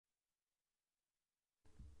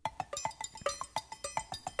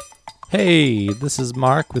Hey, this is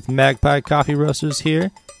Mark with Magpie Coffee Roasters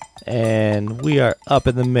here, and we are up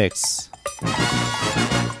in the mix.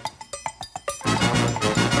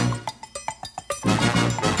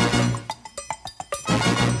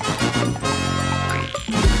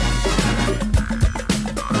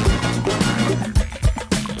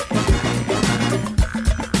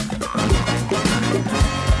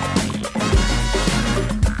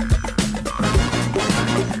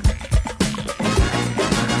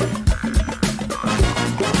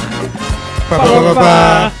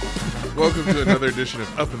 Welcome to another edition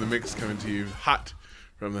of Up in the Mix, coming to you hot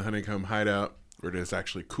from the Honeycomb Hideout, where it is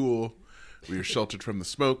actually cool. We are sheltered from the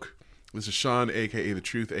smoke. This is Sean, a.k.a. The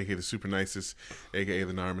Truth, a.k.a. The Super Nicest, a.k.a.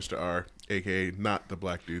 The Nar Mr. R, a.k.a. not the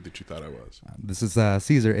black dude that you thought I was. This is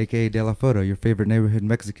Caesar, a.k.a. De La Foto, your favorite neighborhood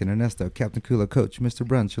Mexican, Ernesto, Captain Kula, Coach, Mr.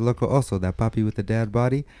 Brunch, your local also, that papi with the dad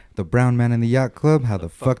body, the brown man in the yacht club, how the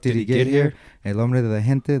fuck did he get here, El Hombre de la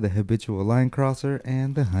Gente, the habitual line crosser,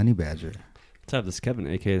 and the honey badger. What's up, this is Kevin,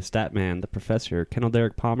 a.k.a. the Stat Man, the Professor, Kendall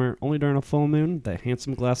Derek Palmer, only during a full moon, the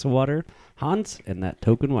handsome glass of water, Hans, and that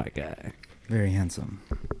token white guy. Very handsome.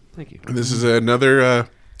 Thank you. And this is another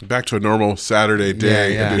back to a normal Saturday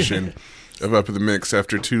day edition of Up in the Mix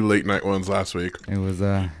after two late night ones last week. It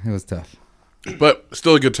was tough. But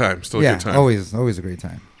still a good time. Still a good time. always a great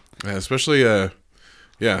time. Especially,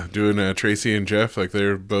 doing Tracy and Jeff. Like,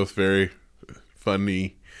 they're both very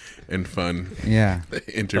funny and fun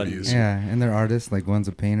interviews. Yeah, and they're artists. Like, one's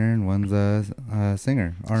a painter and one's a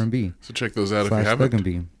singer, R&B. So check those out if you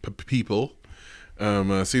haven't. People.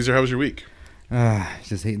 Caesar, how was your week?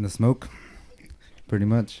 Just hating the smoke, pretty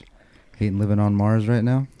much. Hating living on Mars right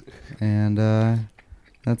now. And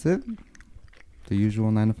that's it. The usual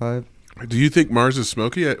 9 to 5. Do you think Mars is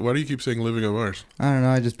smoky? Why do you keep saying living on Mars? I don't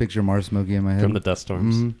know. I just picture Mars smoky in my head. From the dust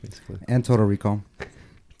storms, basically. And Total Recall.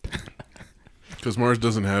 Because Mars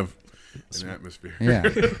doesn't have an atmosphere. Yeah.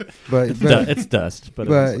 but it's dust.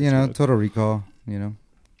 But you know, Total Recall, you know.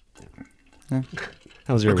 Yeah.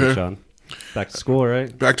 How was your week, Sean? Back to school,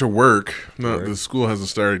 right? Back to work. No, the school hasn't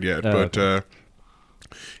started yet, but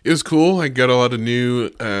it was cool. I got a lot of new.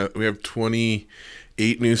 We have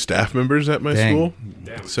 28 new staff members at my school,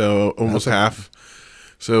 so almost half.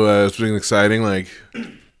 So it's been exciting. Like,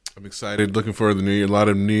 I'm excited, looking forward to the new year. A lot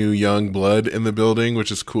of new young blood in the building,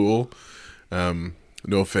 which is cool.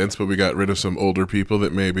 No offense, but we got rid of some older people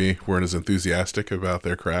that maybe weren't as enthusiastic about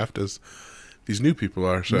their craft as these new people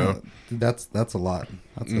are. So that's a lot.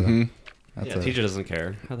 That's teacher doesn't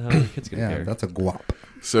care. How the hell are kids gonna care? Yeah, that's a guap.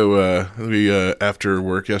 So we after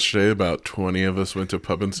work yesterday, about 20 of us went to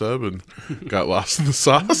Pub and Sub and got lost in the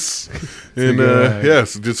sauce, and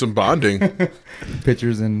so did some bonding.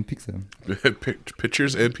 Pictures and pizza.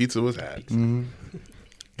 Pictures and pizza was had. Mm-hmm.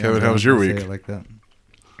 Kevin, how was your week? Say it like that.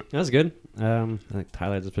 That was good. I think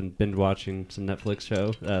Tyler's been binge watching some Netflix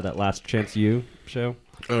show, that Last Chance U show.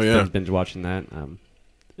 Oh yeah, binge watching that.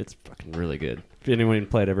 It's fucking really good. If anyone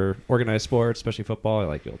played ever organized sports, especially football, I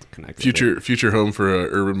like be able to connect. Future home for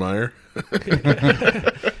Urban Meyer.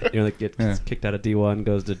 Like gets kicked out of D1,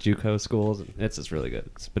 goes to JUCO schools. And it's just really good.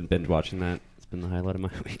 It's been binge watching that. It's been the highlight of my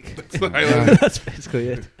week. That's the highlight. That's basically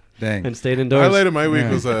it. Dang. And stayed indoors. The highlight of my week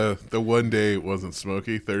was the one day it wasn't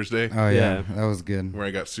smoky, Thursday. Oh yeah, that was good. Where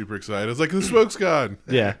I got super excited. I was like, the smoke's gone.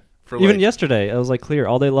 Yeah. Even yesterday, I was like clear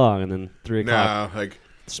all day long, and then 3 o'clock. Nah, like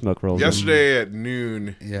smoke rolls. Yesterday at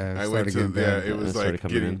noon. Yeah, I went to it was like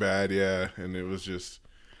getting in. bad. Yeah, and it was just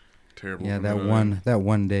terrible. Yeah, that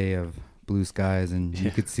one day of blue skies, and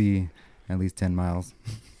you could see at least 10 miles.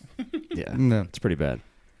 Yeah, No. it's pretty bad.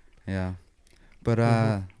 Yeah, but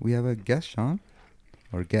we have a guest, Sean,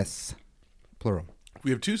 or guests, plural.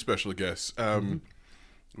 We have two special guests.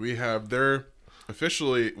 We have their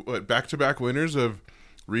officially back-to-back winners of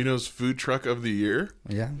Reno's Food Truck of the Year.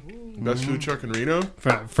 Yeah, Best food truck in Reno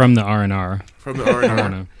from the R&R. From the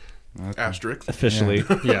R&R. Okay. Asterisk. Officially.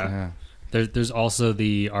 Yeah. There's also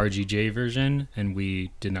the RGJ version, and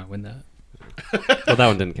we did not win that. Well, that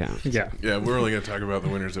one didn't count. Yeah. Yeah, we're only going to talk about the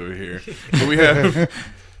winners over here. But we have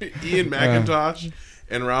Ian McIntosh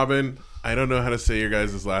and Robin. I don't know how to say your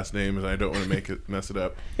guys' last name, and I don't want to mess it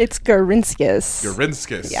up. It's Garinskis.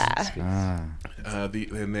 Garinskis. Yeah.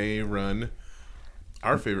 And they run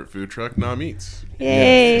our favorite food truck, Nah Meats.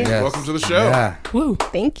 Yay. Yes. Welcome to the show. Yeah, Woo.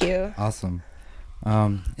 Thank you. awesome.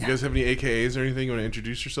 You guys have any AKAs or anything you want to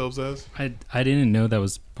introduce yourselves as? I didn't know that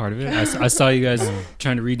was part of it. I saw you guys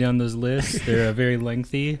trying to read down those lists. They're very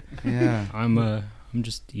lengthy. Yeah. I'm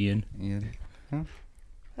just Ian. Yeah.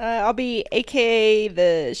 I'll be AKA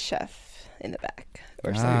the chef in the back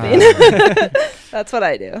or something. That's what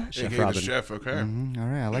I do. AKA the Robin. chef, okay. All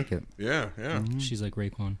right, I like it. Yeah. She's like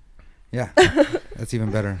Raekwon. Yeah, that's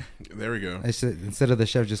even better. There we go. Instead of the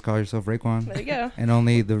chef, just call yourself Raekwon. There you go. And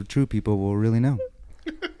only the true people will really know.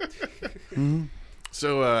 Mm-hmm.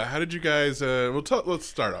 So, how did you guys? Let's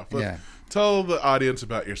start off. Yeah. Tell the audience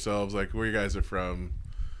about yourselves, like where you guys are from.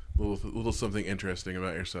 Little something interesting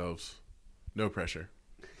about yourselves. No pressure.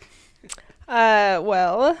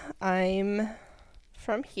 Well, I'm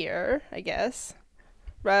from here, I guess.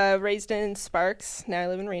 Raised in Sparks. Now I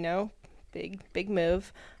live in Reno. Big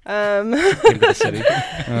move. Came to the city.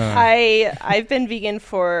 I've been vegan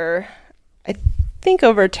for I think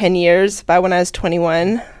over 10 years. About when I was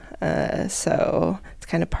 21. So it's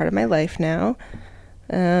kind of part of my life now.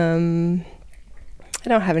 I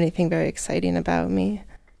don't have anything very exciting about me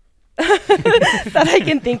that I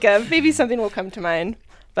can think of. Maybe something will come to mind,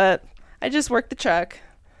 but I just work the truck.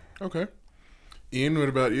 Okay. Ian, what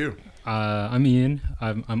about you? I'm Ian.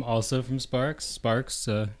 I'm also from Sparks. Sparks,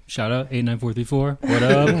 shout out 89434. What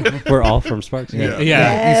up? We're all from Sparks. Yeah.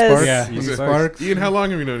 Yes. Sparks. Yeah. East Sparks. Ian, how long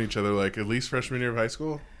have you known each other? Like at least freshman year of high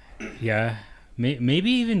school? Yeah. Maybe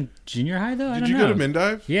even junior high though. I Did don't you know. go to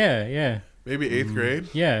Mendive? Yeah. Maybe 8th grade?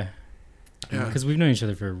 Yeah. Yeah. Because we've known each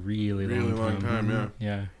other for a really Long time, yeah.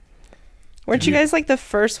 Yeah. Weren't you guys like the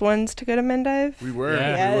first ones to go to Mendive? We were.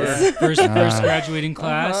 Yeah. We were. Yes. First graduating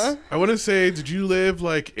class. Uh-huh. I want to say, did you live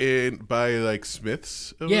like by like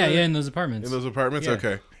Smith's? over Yeah, there? in those apartments. In those apartments? Yeah.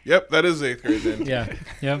 Okay. Yep, that is 8th grade then. Yeah.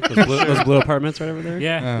 Yep. Those blue apartments right over there?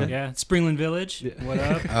 Yeah. Oh. Yeah. Springland Village. What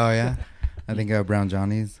up? Oh yeah, I think Brown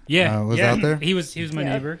Johnny's. Yeah. was yeah. out there. He was my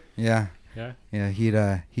Yeah. neighbor. Yeah. Yeah.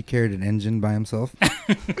 He carried an engine by himself,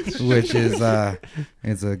 which is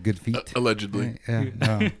it's a good feat. Allegedly. Yeah.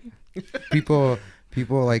 No. People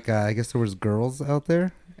like I guess there was girls out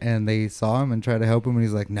there and they saw him and tried to help him and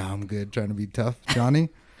he's like, "No, I'm good, trying to be tough, Johnny,"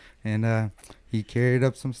 and he carried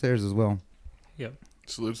up some stairs as well. Yep.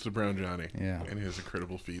 Salutes to Brown Johnny. Yeah. And his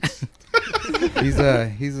incredible feats. He's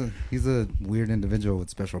a weird individual with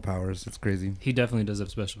special powers. It's crazy. He definitely does have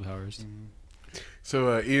special powers.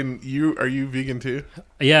 So, Ian, are you vegan too?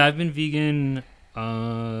 Yeah, I've been vegan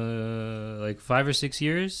like 5 or 6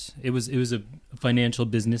 years. It was a financial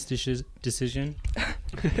business decision.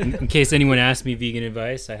 in case anyone asked me vegan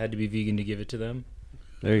advice, I had to be vegan to give it to them.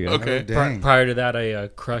 There you go. Okay. Oh, dang. Prior to that, I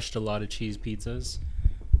crushed a lot of cheese pizzas,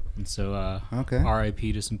 and so Okay.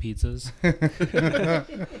 R.I.P. to some pizzas.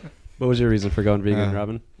 What was your reason for going vegan,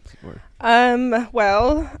 Robin? Or-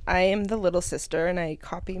 Well, I am the little sister and I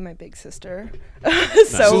copy my big sister.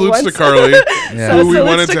 Salutes to Carly, Yeah. who we salutes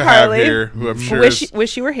wanted to to have Carly. here, who I'm sure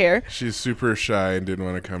Wish you were here. she's super shy and didn't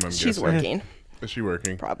want to come, I'm She's guessing. working, Is she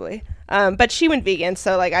working? probably. But she went vegan,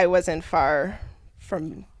 so like I wasn't far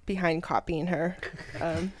from behind copying her.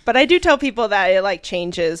 But I do tell people that it like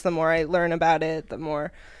changes the more I learn about it, the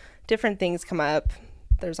more different things come up.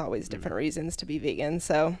 There's always different reasons to be vegan,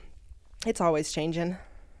 so it's always changing.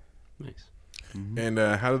 Nice. And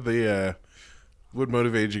how did they, what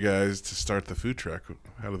motivated you guys to start the food truck?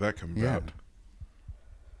 How did that come Yeah. about?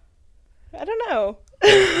 I don't know.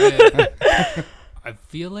 I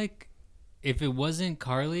feel like if it wasn't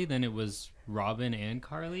Carly, then it was Robin and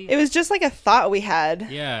Carly. It was just like a thought we had,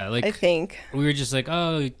 Yeah, like I think. we were just like,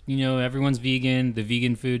 oh, everyone's vegan. The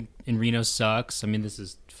vegan food in Reno sucks. I mean, this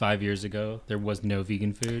is 5 years ago. There was no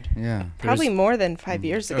vegan food. Yeah. Probably more than 5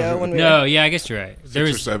 years ago when we No, were... yeah, I guess you're right. There 6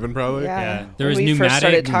 or was 7 probably? Yeah. There when was we first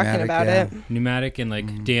started Pneumatic. talking Pneumatic, about yeah. it. Pneumatic and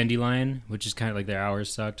like Dandelion, which is kind of like their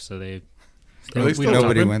hours sucked, so they. Are they we still don't-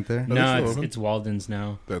 Nobody open? went there. they No, still open? it's Walden's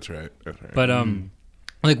now. That's right. That's right. But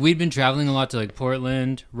like we'd been traveling a lot to like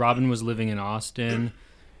Portland. Robin was living in Austin,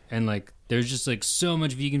 and like there's just like so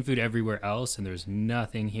much vegan food everywhere else, and there's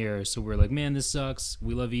nothing here. So we're like, man, this sucks.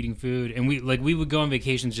 We love eating food, and we would go on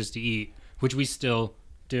vacations just to eat, which we still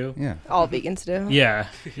do. Yeah. All vegans do. Yeah.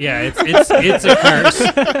 It's a curse.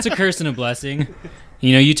 It's a curse and a blessing.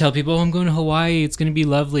 You tell people, I'm going to Hawaii. It's going to be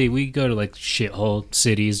lovely. We go to like shithole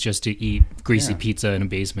cities just to eat greasy Yeah. pizza in a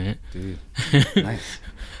basement. Dude. Nice.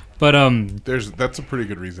 But that's a pretty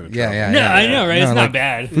good reason to Yeah, travel. yeah, no, yeah. I know, right? No, It's like, not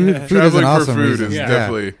bad. Food is an Traveling awesome for food reason. is Yeah.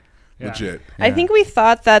 definitely Yeah. legit. I Yeah. think we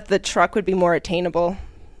thought that the truck would be more attainable.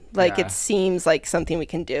 Like Yeah. it seems like something we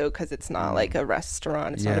can do because it's not like a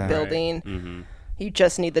restaurant. It's not Yeah. a building. Mm-hmm. You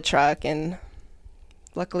just need the truck, and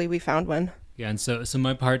luckily we found one. Yeah, and so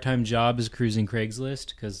my part-time job is cruising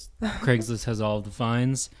Craigslist because Craigslist has all of the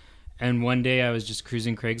finds. And one day I was just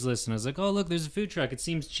cruising Craigslist and I was like, oh, look, there's a food truck. It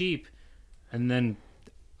seems cheap. And then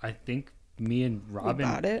I think me and Robin,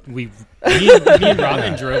 bought it. me and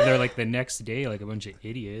Robin drove there like the next day, like a bunch of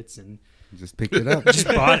idiots, and Just picked it up. just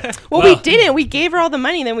bought it. Well, we didn't. We gave her all the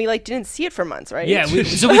money, and then we like didn't see it for months, right? Yeah,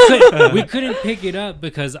 we couldn't pick it up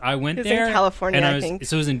because I went It was in there. California, and I was, think.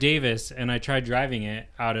 So it was in Davis, and I tried driving it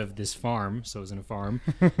out of this farm. So it was in a farm,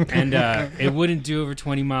 and it wouldn't do over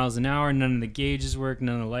 20 miles an hour. None of the gauges work.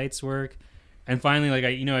 None of the lights work. And finally, like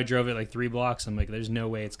I drove it like 3 blocks. I'm like, there's no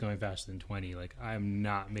way it's going faster than 20. Like I'm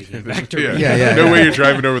not making it back to yeah. No way you're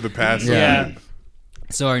driving over the pass. Yeah.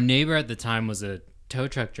 So our neighbor at the time was a tow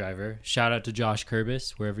truck driver. Shout out to Josh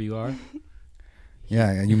Kurbis, wherever you are.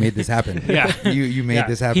 Yeah, you made this happen. Yeah. You made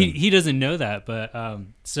this happen. He doesn't know that, but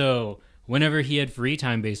so whenever he had free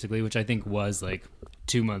time, basically, which I think was like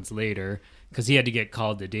 2 months later, because he had to get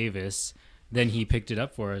called to Davis, then he picked it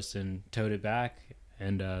up for us and towed it back,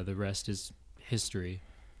 and the rest is history.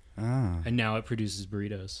 And now it produces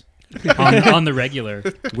burritos on the regular.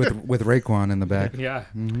 with Raekwon in the back. Yeah.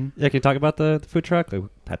 Mm-hmm. Yeah, can you talk about the food truck, like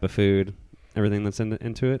type of food, everything that's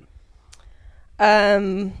into it?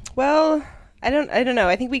 Well, I don't know.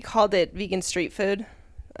 I think we called it vegan street food.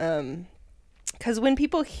 Because when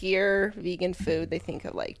people hear vegan food, they think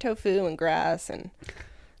of like tofu and grass and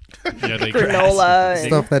granola. And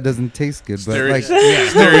Stuff that doesn't taste good, but like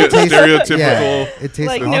Stereotypical. Yeah, it tastes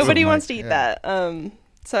like awesome. nobody wants to Like, eat that.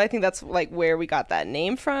 So I think that's like where we got that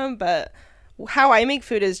name from. But how I make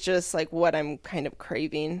food is just like what I'm kind of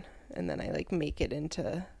craving, and then I like make it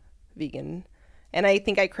into vegan. And I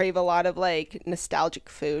think I crave a lot of like nostalgic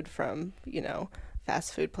food from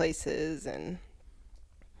fast food places, and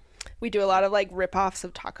we do a lot of like rip-offs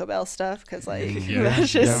of Taco Bell stuff because like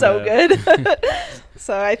that's just so good.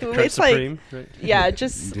 So I think it's Supreme, like right?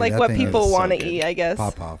 just Dude, like that what thing people is so want to good. eat, I guess.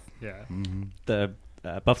 Pop off. Yeah. Mm-hmm. The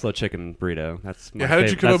buffalo chicken burrito. That's my Yeah, how did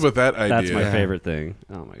you come up with that idea? That's my Yeah. favorite thing.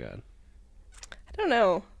 Oh my god. I don't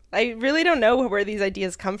know. I really don't know where these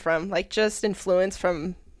ideas come from. Like just influence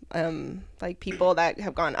from like people that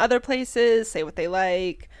have gone other places, say what they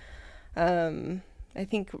like. I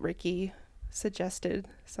think Ricky suggested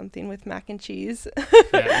something with mac and cheese.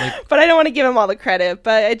 But I don't want to give him all the credit.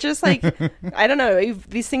 But it just like, I don't know.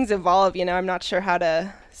 These things evolve, I'm not sure how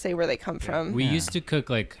to say where they come from. We used to cook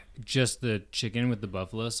like just the chicken with the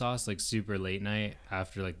buffalo sauce like super late night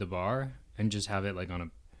after like the bar, and just have it like on a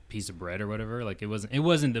piece of bread or whatever. Like it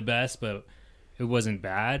wasn't the best, but it wasn't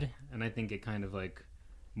bad, and I think it kind of like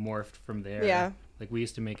morphed from there. Yeah. Like we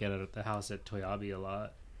used to make it at the house at Toyabe a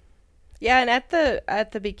lot. Yeah, and at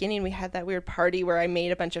the beginning we had that weird party where I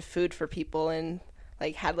made a bunch of food for people and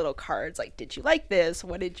like had little cards like, did you like this?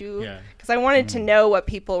 What did you? Yeah. Because I wanted to know what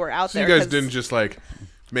people were out So there. you guys 'cause- didn't just like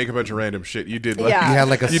make a bunch of random shit. You did like Yeah. You had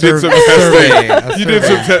like a you did some survey. testing. You did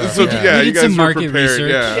some Yeah. you We did guys some were market prepared.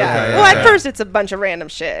 research. Yeah. Yeah. okay, Well, at yeah. first it's a bunch of random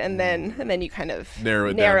shit, and then you kind of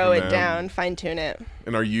Narrow it narrow down it from down, fine tune it.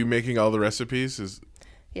 And are you making all the recipes?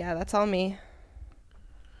 Yeah, that's all me.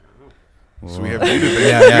 So we have you to thank.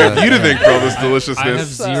 Yeah, we yeah. have you to thank for all this I have deliciousness.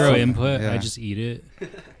 zero input. Yeah. I just eat it.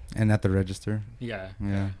 And at the register. Yeah.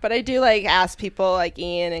 Yeah. But I do like ask people like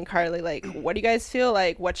Ian and Carly, like, what do you guys feel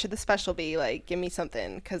like? What should the special be? Like, give me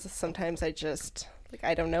something, because sometimes I just like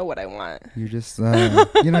I don't know what I want. You just blank.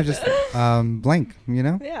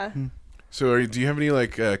 Yeah. So do you have any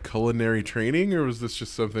like culinary training, or was this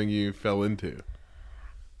just something you fell into?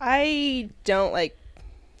 I don't like.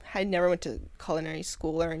 I never went to culinary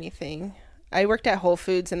school or anything. I worked at Whole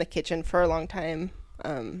Foods in the kitchen for a long time,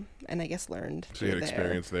 and I guess learned. So you had through there.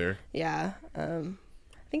 experience there. Yeah. I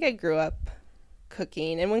think I grew up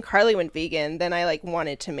cooking, and when Carly went vegan, then I like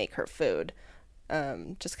wanted to make her food,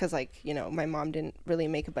 just because like my mom didn't really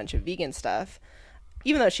make a bunch of vegan stuff,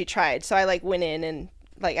 even though she tried. So I like went in and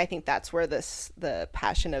like I think that's where the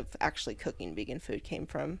passion of actually cooking vegan food came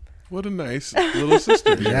from. What a nice little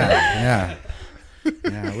sister. Yeah.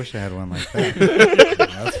 I wish I had one like that.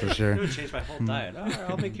 That's for sure. It would change my whole diet. All right,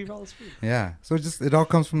 I'll make you all this food. Yeah. So it all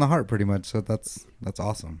comes from the heart pretty much. So that's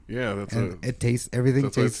awesome. Yeah, that's And it tastes everything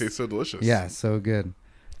that's why it tastes tastes so delicious. yeah, so good.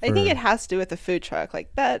 I think it has to do with the food truck.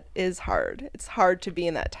 Like that is hard. It's hard to be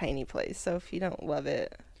in that tiny place. So if you don't love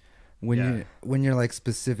it, When you're like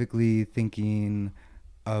specifically thinking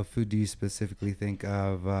of food, do you specifically think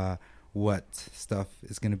of what stuff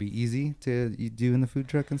is going to be easy to do in the food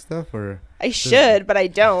truck and stuff, or I should, but I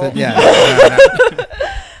don't.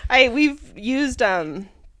 We've used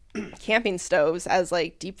camping stoves as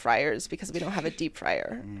like deep fryers because we don't have a deep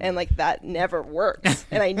fryer, and like that never works.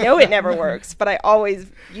 And I know it never works, but I always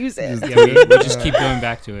use it. Yeah, we just keep going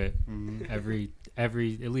back to it every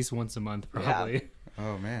at least once a month probably.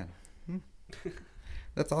 Oh man,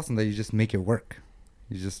 that's awesome that you just make it work.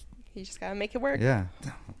 You just gotta make it work. yeah.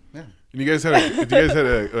 Yeah. And you guys had a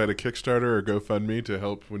Kickstarter or GoFundMe to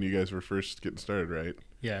help when you guys were first getting started, right?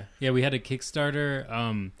 Yeah, we had a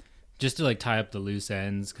Kickstarter just to like tie up the loose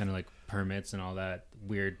ends, kind of like permits and all that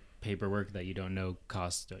weird paperwork that you don't know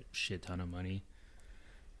costs a shit ton of money.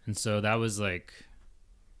 And so that was like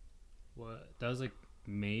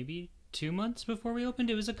maybe 2 months before we opened.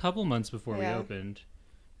 It was a couple months before we opened.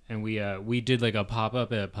 And we did like a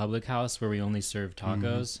pop-up at a public house where we only served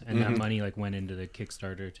tacos, and that money like went into the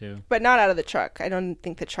Kickstarter too. But not out of the truck. I don't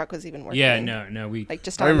think the truck was even working. Yeah, no, we like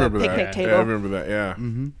just on the picnic table. Yeah, I remember that. Yeah.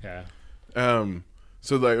 Mm-hmm. Yeah.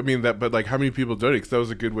 So like, I mean that, but like, how many people donated? Because that was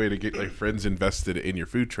a good way to get like friends invested in your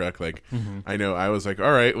food truck. Like, I know I was like,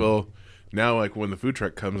 all right, well, now like when the food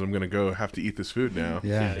truck comes, I'm gonna go have to eat this food now.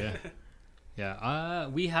 Yeah.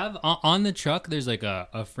 We have on the truck. There's like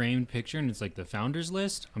a framed picture, and it's like the founders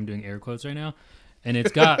list. I'm doing air quotes right now, and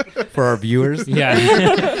it's got For our viewers. yeah,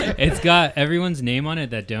 it's got everyone's name on it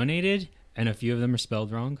that donated, and a few of them are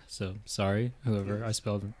spelled wrong. So sorry, whoever I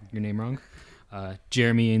spelled your name wrong.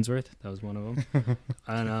 Jeremy Ainsworth, that was one of them.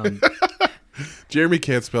 And Jeremy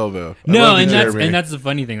can't spell though. no, and that's the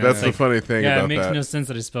funny thing. That's the funny thing. Yeah, about it makes that. no sense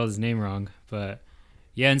that I spelled his name wrong, but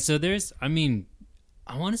yeah. And so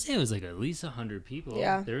I want to say it was like at least 100 people.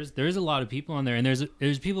 Yeah. There's a lot of people on there, and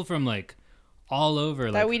there's people from like all over.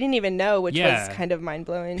 That like, we didn't even know, which Yeah. was kind of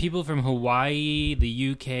mind-blowing. people from Hawaii,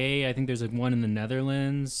 the UK. I think there's like one in the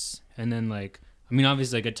Netherlands, and then like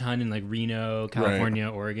obviously like a ton in like Reno, California,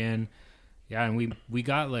 Oregon. Yeah, and we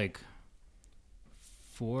got like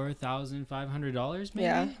 $4,500 maybe.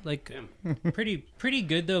 Yeah. Like pretty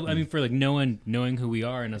good though. I mean, for like no one knowing who we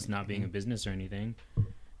are and us not being a business or anything.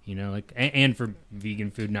 You know, like and for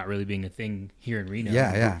vegan food not really being a thing here in Reno.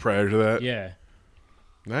 Yeah. Prior to that, Yeah.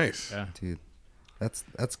 nice. Yeah. Dude, that's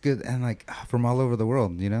good. And like from all over the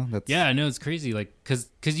world, you know? That's Yeah, I know it's crazy. Like, cause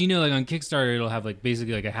you know, like on Kickstarter, it'll have like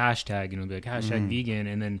basically like a hashtag, and it'll be like hashtag vegan,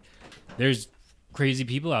 and then there's crazy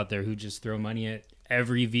people out there who just throw money at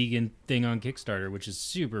every vegan thing on Kickstarter, which is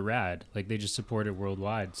super rad. Like they just support it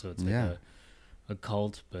worldwide, so it's like a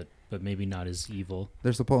cult, but maybe not as evil.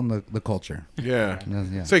 They're supporting the culture. Yeah.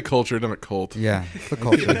 Yeah. Say culture, not a cult. Yeah. It's the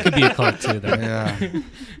culture. Could be a cult too, though. Yeah.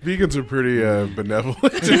 Vegans are pretty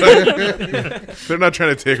benevolent. They're not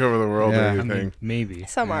trying to take over the world Yeah. or I anything. mean, maybe.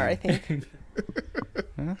 Some are, I think.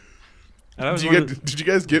 Did you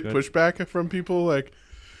guys get pushback from people like,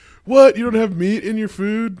 what? You don't have meat in your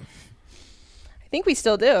food? I think we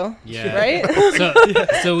still do. Yeah. Right?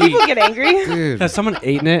 So we People get angry. Dude. Has someone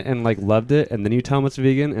eaten it and like loved it, and then you tell them it's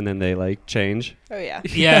vegan, and then they like change? Oh, yeah.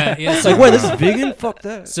 yeah. It's like, wait, this is vegan? Fuck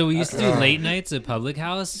that. So we used to do late nights at Public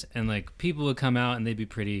House, and like people would come out and they'd be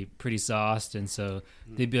pretty sauced, and so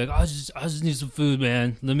they'd be like, I just need some food,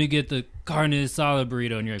 man. Let me get the carne asada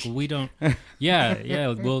burrito, and you're like, well, we don't.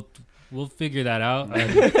 Yeah, we'll figure that out.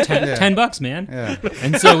 $10, man. Yeah.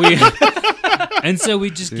 And so we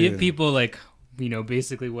just give Dude. people like, you know,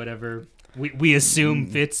 basically whatever we assume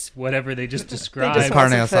fits whatever they just described. just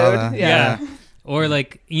Carne want some asada. food. Yeah. Or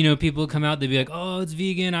like, you know, people come out, they'd be like, oh, it's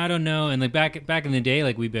vegan, I don't know. And like back in the day,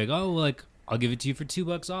 like we'd be like, oh, well, like I'll give it to you for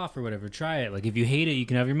 $2 off or whatever. Try it. Like if you hate it, you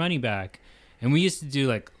can have your money back. And we used to do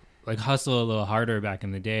like hustle a little harder back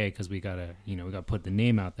in the day because we gotta put the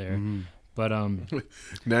name out there. But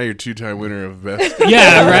Now you're 2-time winner of best.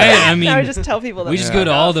 yeah, right. I mean, I would just tell people that we just go to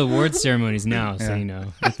all the award ceremonies now, so you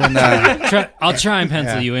know. And, I'll try and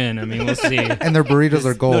pencil you in. I mean, we'll see. and their burritos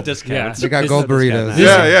are gold. No discounts. They got This- gold burritos.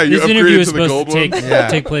 Yeah, you This interview upgraded was to the supposed gold to take one. Yeah.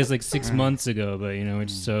 take place like 6 months ago, but you know we're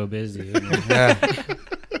just so busy. Yeah.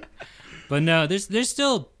 But no, there's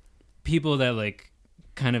still people that like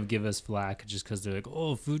kind of give us flack just because they're like,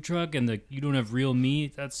 oh, food truck and you don't have real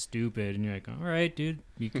meat. That's stupid. And you're like, all right, dude,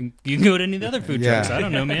 you can go to any of the other food Yeah. trucks. I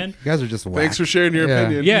don't know, man. You guys are just whack. Thanks for sharing your Yeah.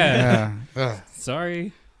 opinion. Yeah. Yeah.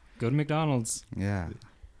 Sorry, go to McDonald's. Yeah.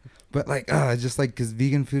 But like, just like, cause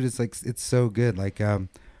vegan food is like, it's so good. Like,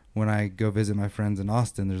 when I go visit my friends in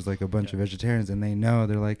Austin, there's like a bunch of vegetarians and they know,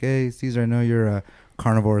 they're like, hey, Caesar, I know you're a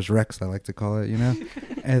carnivorous Rex, I like to call it, you know?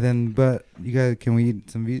 And then, but you guys, can we eat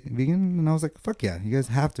some vegan? And I was like, fuck yeah, you guys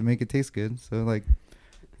have to make it taste good. So like,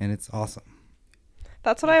 and it's awesome.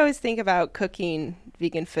 That's what I always think about cooking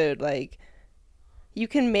vegan food. Like, you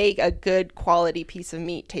can make a good quality piece of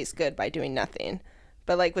meat taste good by doing nothing.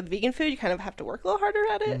 But like with vegan food, you kind of have to work a little harder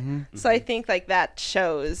at it. So I think like that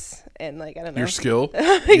shows, and like I don't know. Your skill.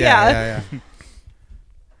 Yeah.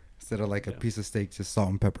 Instead of like a piece of steak, just salt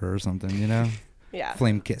and pepper or something, you know? Yeah.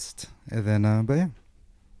 Flame kissed. And then, but yeah.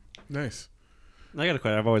 Nice. I got a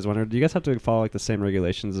question. I've always wondered, do you guys have to follow like the same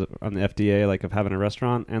regulations on the FDA, like of having a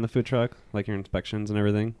restaurant and the food truck, like your inspections and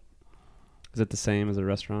everything? Is it the same as a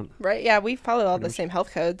restaurant? Right? Yeah, we follow all the same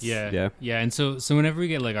health codes. Yeah. And so whenever we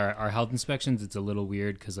get like our health inspections, it's a little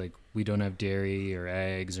weird because like we don't have dairy or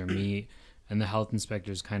eggs or meat, and the health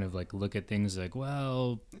inspectors kind of like look at things like,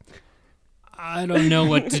 well, I don't know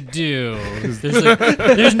what to do.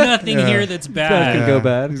 There's nothing here that's bad. Can go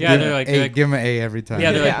bad. Yeah, they're like, give them an A every time.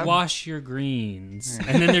 yeah, they're like, wash your greens,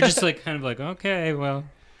 and then they're just like kind of like, okay, well,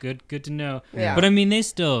 good to know. Yeah. But I mean, they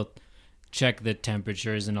still check the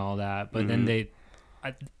temperatures and all that, but then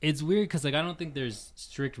it's weird because like I don't think there's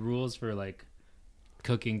strict rules for like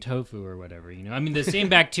cooking tofu or whatever. You know, I mean, the same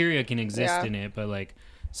bacteria can exist in it, but like.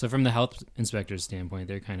 So from the health inspector's standpoint,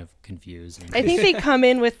 they're kind of confused. I think they come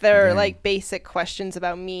in with their like basic questions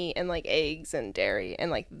about meat and like eggs and dairy, and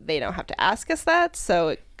like they don't have to ask us that, so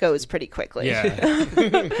it goes pretty quickly.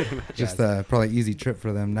 Yeah. Just probably easy trip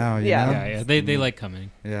for them now. You know? Yeah. They like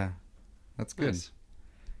coming. Yeah, that's good. Nice.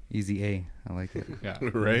 Easy A. I like it. Yeah.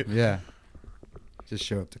 Right? Yeah. Just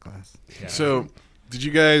show up to class. Yeah. So, did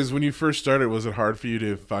you guys, when you first started, was it hard for you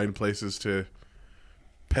to find places to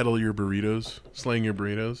peddle your burritos, slang your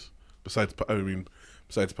burritos, besides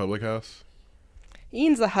Public House?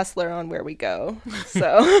 Ian's a hustler on where we go,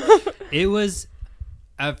 so It was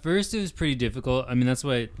at first it was pretty difficult. I mean, that's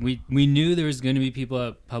why we knew there was going to be people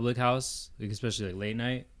at Public House, like especially like late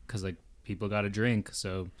night, because like people got to drink.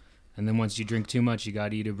 So, and then once you drink too much, you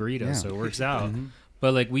got to eat a burrito. Yeah. So it works out.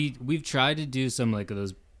 But like we've tried to do some like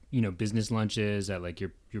those business lunches at like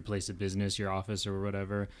your place of business, your office or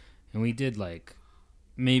whatever, and we did like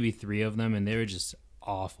maybe 3 of them, and they were just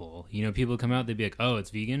awful. People come out, they'd be like, "Oh, it's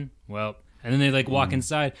vegan." Well, and then they like walk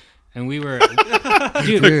inside, and we were,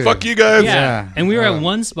 Dude. Fuck you guys. yeah. And we were at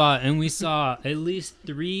one spot, and we saw at least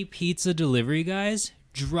 3 pizza delivery guys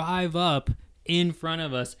drive up in front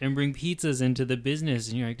of us and bring pizzas into the business,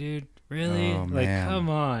 and you're like, dude, really? Oh, like, man. come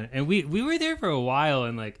on. And we were there for a while,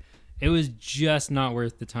 and like, it was just not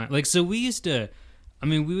worth the time. Like, so we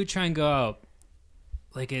would try and go out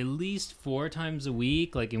like at least 4 times a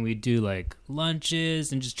week, like, and we'd do like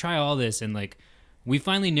lunches and just try all this, and like we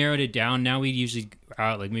finally narrowed it down. Now we usually are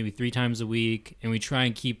out like maybe 3 times a week, and we try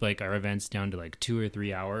and keep like our events down to like 2 or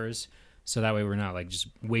 3 hours, so that way we're not like just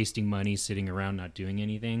wasting money sitting around not doing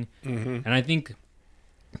anything. And I think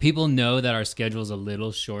people know that our schedule's a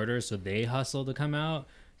little shorter, so they hustle to come out.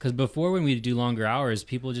 Because before, when we do longer hours,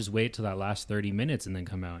 people just wait till that last 30 minutes and then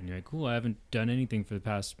come out, and you're like, cool, I haven't done anything for the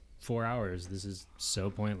past 4 hours. This is so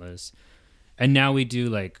pointless. And now we do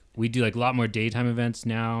like a lot more daytime events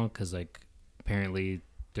now, because like apparently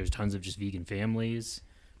there's tons of just vegan families.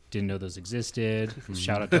 Didn't know those existed.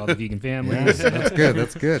 Shout out to all the vegan families.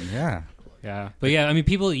 That's good. Yeah. Yeah. But yeah, I mean,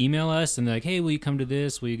 people email us and they're like, hey, will you come to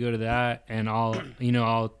this? Will you go to that? And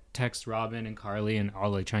I'll text Robin and Carly, and I'll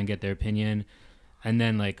like try and get their opinion. And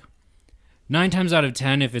then like 9 times out of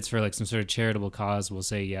 10, if it's for like some sort of charitable cause, we'll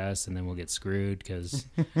say yes, and then we'll get screwed because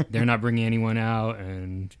they're not bringing anyone out,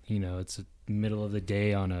 and it's the middle of the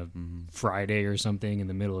day on a Friday or something in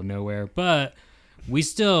the middle of nowhere. But we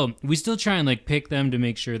still try and like pick them to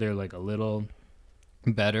make sure they're like a little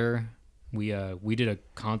better. We did a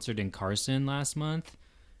concert in Carson last month,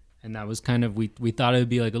 and that was kind of we thought it would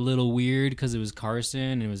be like a little weird because it was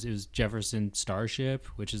Carson. It was Jefferson Starship,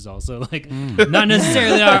 which is also like not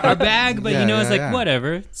necessarily our bag, but it's like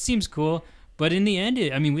whatever. It seems cool. But in the end,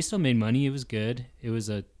 we still made money. It was good. It was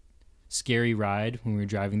a scary ride when we were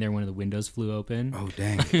driving there. One of the windows flew open. Oh,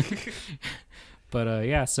 dang. But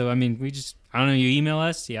yeah, so I don't know. You email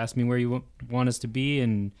us, you ask me where you want us to be,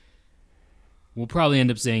 and we'll probably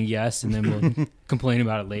end up saying yes, and then we'll complain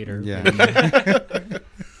about it later. Yeah.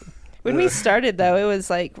 when we started, though, it was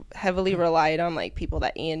like heavily relied on like people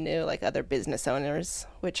that Ian knew, like other business owners,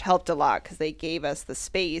 which helped a lot because they gave us the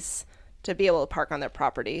space to be able to park on their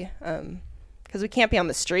property. Because we can't be on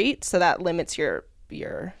the street, so that limits your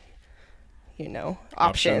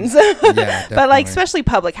options. Yeah, but like especially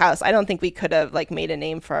Public House, I don't think we could have like made a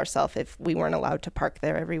name for ourselves if we weren't allowed to park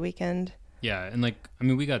there every weekend. Yeah, and like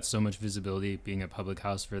we got so much visibility being at Public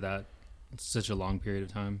House for that such a long period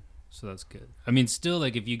of time, so that's good. Still,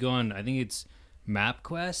 like if you go on, I think it's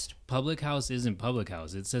MapQuest, Public House isn't Public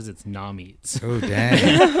House. It says it's Nom-Eats. Oh, dang.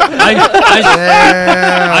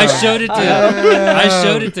 I showed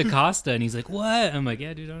it to Costa, and he's like, "What?" I'm like,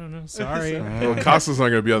 "Yeah, dude, I don't know. Sorry." Well, Costa's not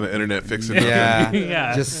going to be on the internet fixing it. Yeah.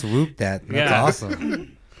 Yeah. Just swoop that. That's Yeah.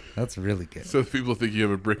 awesome. That's really good. So people think you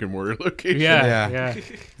have a brick and mortar location. Yeah.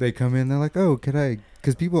 They come in, they're like, oh,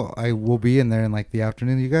 because I will be in there in like the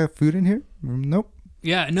afternoon. You got food in here? Nope.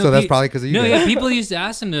 Yeah, no. So that's probably because of you. No, guys. yeah. People used to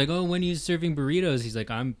ask him, they're like, "Oh, when are you serving burritos?" He's like,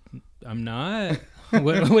 "I'm not.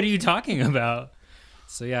 What are you talking about?"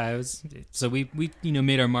 So yeah, it was. So we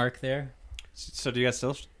made our mark there. So do you guys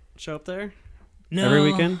still show up there? No,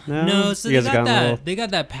 Every weekend? No? So You they guys have got gotten a that. little- They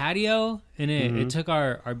got that patio, and it took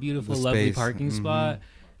our beautiful, The lovely space. parking Mhm. spot.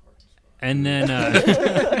 And then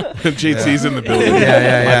JT's in the building.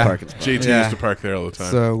 Yeah. JT Yeah. used to park there all the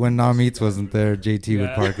time. So when Nam Eats wasn't there, JT would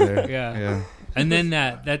Yeah. park there. Yeah. And then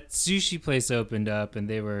that sushi place opened up, and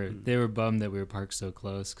they were bummed that we were parked so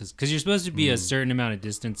close because you're supposed to be a certain amount of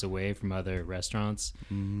distance away from other restaurants.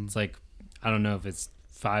 It's like I don't know if it's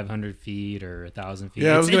 500 feet or 1,000 feet.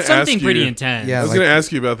 Yeah, I was it's gonna something ask pretty you- intense. Yeah, I was like- going to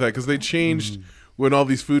ask you about that because they changed when all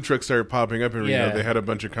these food trucks started popping up in Reno. Yeah. They had a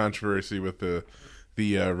bunch of controversy with the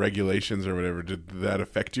regulations or whatever. Did that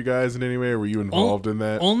affect you guys in any way, or were you involved in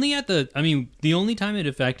that? Only at the only time it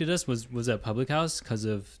affected us was at Public House because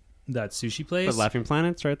of that sushi place. But Laughing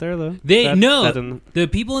Planet's right there, though. The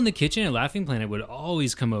people in the kitchen at Laughing Planet would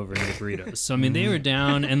always come over and get burritos. So I mean, they were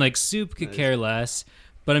down, and like Soup could care less.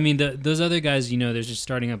 But I mean, those other guys, they're just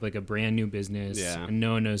starting up like a brand new business, and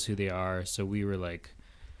no one knows who they are. So we were like,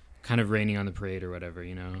 kind of raining on the parade or whatever,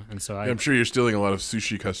 And so I'm sure you're stealing a lot of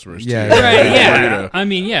sushi customers. Yeah, too. yeah. right, yeah. Burrito. I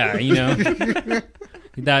mean, yeah,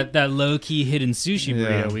 that low key hidden sushi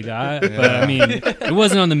burrito Yeah. we got, but I mean, it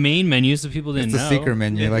wasn't on the main menu, so people didn't It's a know. secret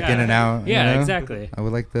menu, like Yeah. In and Out. you Yeah, know? exactly. I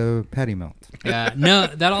would like the patty melt. Yeah, no,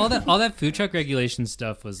 all that food truck regulation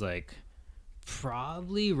stuff was like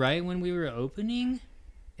probably right when we were opening.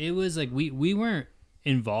 It was like we weren't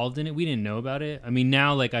involved in it. We didn't know about it. I mean,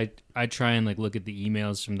 now like I try and like look at the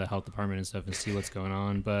emails from the health department and stuff and see what's going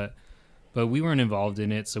on, but we weren't involved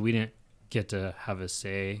in it, so we didn't get to have a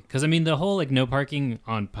say. Because I mean, the whole like no parking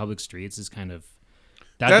on public streets is kind of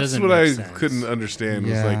That's doesn't what make I sense. couldn't understand.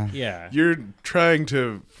 Yeah. Was like Yeah, you're trying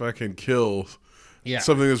to fucking kill yeah,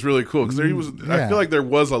 something that's really cool because there was. I Yeah. feel like there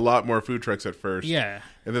was a lot more food trucks at first. yeah.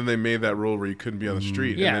 And then they made that rule where you couldn't be on the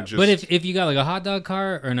street. Yeah, And it just, but if you got like a hot dog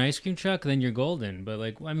cart or an ice cream truck, then you're golden. But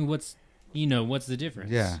like, I mean, what's the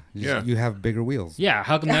difference? Yeah. Yeah. You have bigger wheels. Yeah,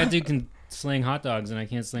 how come that dude can sling hot dogs and I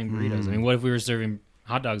can't sling burritos? I mean, what if we were serving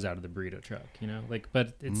hot dogs out of the burrito truck? Like,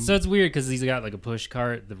 but it's so it's weird because he's got like a push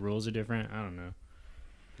cart. The rules are different. I don't know.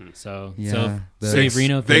 So Yeah, the- City of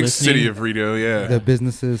Reno, if you're thanks, City listening. of Reno. Yeah, The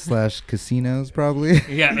businesses / casinos, probably.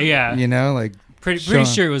 yeah, Like pretty showing-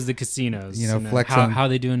 sure it was the casinos. flex how on- how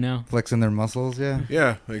they doing now? flexing their muscles. Yeah.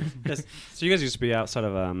 yeah. Like So you guys used to be outside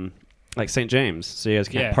of like St. James, so you guys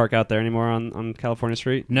can't Yeah. park out there anymore on California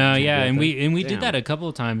Street. No, Can't yeah, do and that? we did that a couple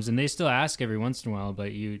of times, and they still ask every once in a while.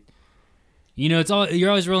 But it's you're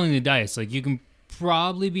always rolling the dice. Like you can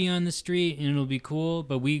probably be on the street and it'll be cool,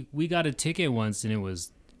 but we got a ticket once and it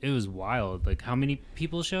was wild. Like how many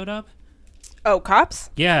people showed up? Oh,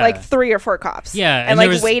 cops? Yeah. Like 3 or 4 cops. Yeah, And, and like there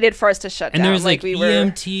was- waited for us to shut And down. there was like we were,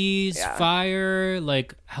 EMTs, Yeah. fire,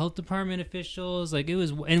 like health department officials. Like it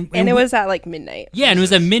was, and it was at like midnight. yeah, and it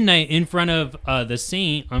was at midnight in front of the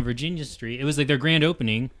Saint on Virginia Street. It was like their grand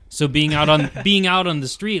opening. So being out on the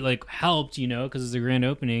street like helped, because it's a grand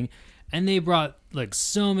opening. And they brought like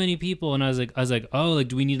so many people, and I was like, oh, like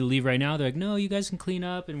do we need to leave right now? They're like, no, you guys can clean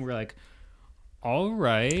up, and we're like, all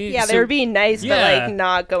right. Yeah, they So- were being nice, Yeah. but like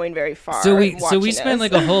not going very far. So we watching spent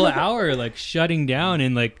us. like a whole hour like shutting down,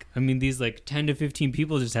 and like I mean these like 10 to 15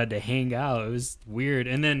 people just had to hang out. It was weird.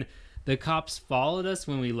 And then the cops followed us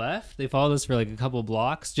when we left. They followed us for like a couple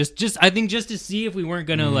blocks, just I think just to see if we weren't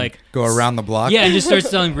gonna like Go around the block. yeah, and just start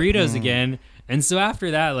selling burritos again. And so after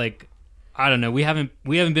that, like I don't know, we haven't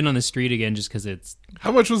been on the street again just because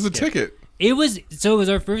how much was the ticket? it was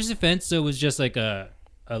our first offense, so it was just like a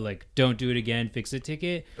like don't do it again, fix it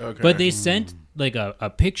ticket. Okay. But they sent like a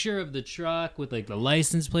picture of the truck with like the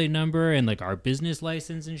license plate number and like our business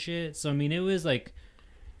license and shit. So I mean, it was like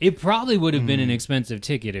it probably would have been an expensive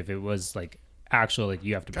ticket if it was like actual like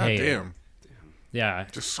you have to God pay. It. damn. Yeah.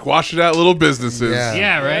 Just squash it out, little businesses. Yeah.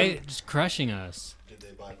 Yeah, right? Just crushing us. Did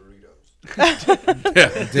they buy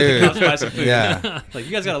burritos? Dude. Let's buy some food. Yeah. Like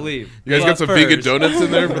you guys gotta leave. You guys Go got out some first. vegan donuts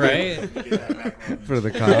in there, Right? For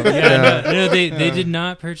the cop. Yeah, no, they did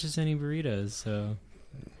not purchase any burritos, so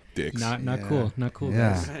Dicks. not Yeah. cool. Not cool,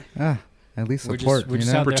 Yeah. guys. Ah, at least We're just- support. we're you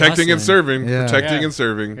just know? out there Protecting and hustling. serving. Yeah. Protecting Yeah. and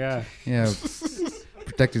serving. Yeah. Yeah.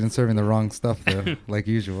 Protecting and serving the wrong stuff though, like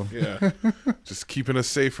usual. Yeah. Just keeping us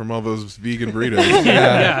safe from all those vegan burritos.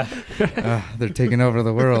 Yeah. They're taking over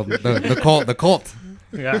the world. The cult.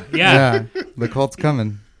 Yeah. Yeah. The cult's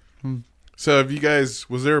coming. So have you guys,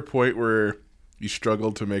 was there a point where you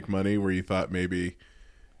struggled to make money where you thought maybe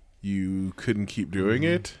you couldn't keep doing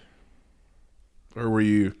it? Or were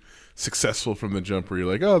you successful from the jump where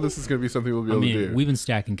you're like, oh, this is going to be something we'll be I able to mean, do? we've been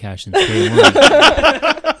stacking cash since day one.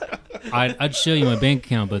 I'd show you my bank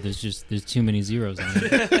account, but there's too many zeros on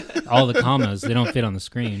it. All the commas, they don't fit on the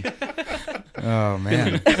screen. Oh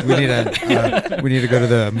man, we need to go to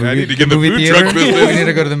the movie, I need to get the movie food theater. truck business. We need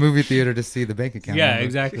to go to the movie theater to see the bank account. Yeah, number.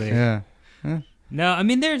 exactly. Yeah. No, I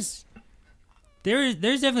mean there's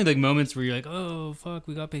definitely like moments where you're like, oh fuck,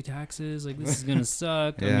 we got to pay taxes. Like this is gonna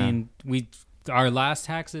suck. Yeah. I mean, our last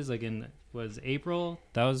taxes like was April.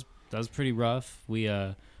 That was pretty rough.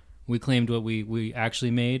 We claimed what we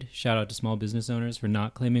actually made. Shout out to small business owners for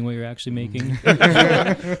not claiming what you're actually making.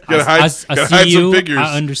 Gotta I hide see some you. figures.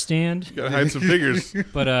 I understand. Gotta hide some figures.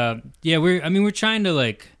 But yeah, we're trying to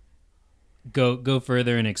like go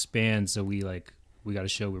further and expand. So we got to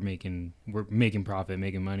show we're making profit,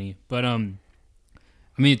 making money. But I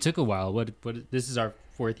mean, it took a while. What this is our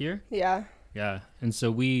 4th year. Yeah. Yeah, and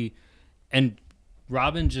so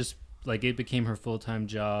Robin just like it became her full-time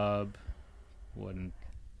job. What in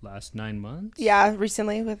last 9 months? Yeah,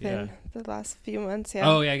 recently within the last few months. Yeah.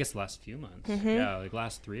 Oh yeah, I guess the last few months. Mm-hmm. Yeah, like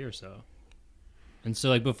last 3 or so. And so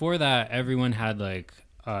like before that, everyone had like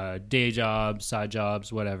day jobs, side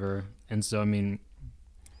jobs, whatever. And so I mean,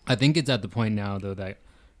 I think it's at the point now though that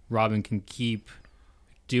Robin can keep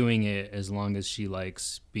doing it as long as she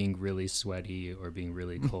likes being really sweaty or being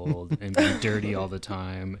really cold and being dirty all the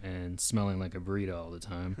time and smelling like a burrito all the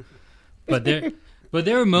time. But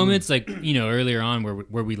there were moments like, you know, earlier on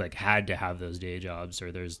where we like had to have those day jobs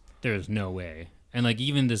or there's no way. And like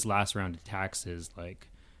even this last round of taxes, like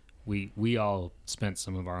we all spent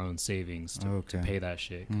some of our own savings to pay that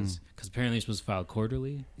shit because apparently you're supposed to file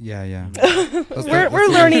quarterly. Yeah. We're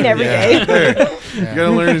learning every day. There. You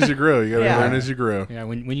gotta learn as you grow. Learn as you grow. Yeah,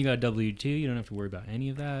 when you got W-2, you don't have to worry about any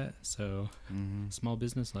of that. So small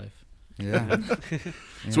business life. Yeah.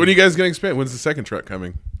 So when are you guys gonna expand? When's the second truck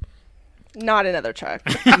coming? Not another truck.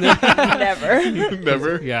 Never.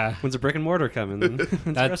 Never. Yeah, When's a brick and mortar coming?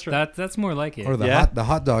 that's more like it. Or the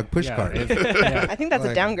hot dog push cart. I think that's a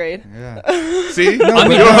Like- downgrade. Yeah. See, No, you but-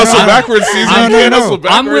 don't hustle backwards, Caesar. No, You no, can't no. hustle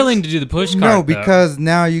backwards. I'm willing to do the push cart. No, though. because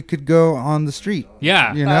now you could go on the street.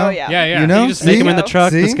 yeah, You know. Oh, yeah. yeah. You know? You just make them in the See?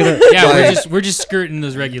 truck. See? Let's get it. Yeah, Like- we're just skirting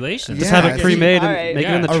those regulations. Yeah. Just have it see? pre-made All and right. make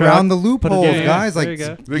it in the Yeah. truck. Around the put it loopholes, in. guys. There Like, you go.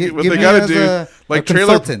 What give they me gotta as do, a like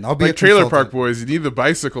consultant. I'll be a like Trailer consultant. Park Boys, you need the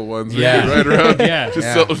bicycle ones. Where Yeah. you can ride around, Yeah. just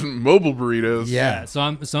Yeah. sell mobile burritos. Yeah. So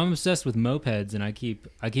I'm obsessed with mopeds, and I keep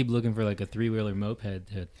looking for like a 3-wheeler moped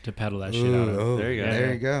to pedal that shit out of. Oh, There you go.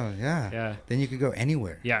 There you go. Yeah. Yeah. Then you could go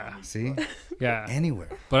anywhere. Yeah, See? yeah. Anywhere.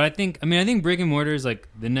 But I think brick and mortar is like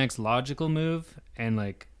the next logical move, and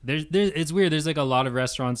like there's it's weird. There's like a lot of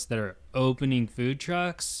restaurants that are opening food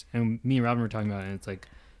trucks, and me and Robin were talking about it, and it's like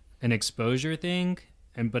an exposure thing,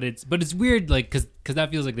 but it's weird, like because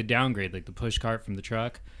that feels like the downgrade, like the push cart from the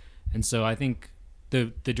truck, and so I think the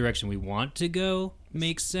direction we want to go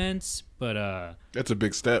makes sense, but That's a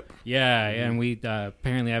big step. yeah, and we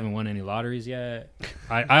apparently haven't won any lotteries yet.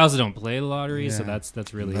 I also don't play the lottery, so Yeah.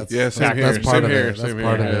 that's really That's- Yeah, same here. that's part Same of here. it. That's Same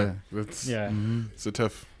part here. of Yeah. it. That's yeah. it's a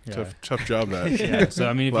tough Yeah. job. That. Yeah, so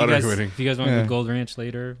I mean, if Lottery you winning. guys want to Yeah. go Gold Ranch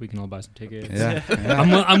later, we can all buy some tickets. Yeah.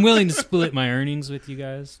 I'm willing to split my earnings with you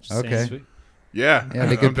guys. Just Okay. saying. Yeah, Yeah,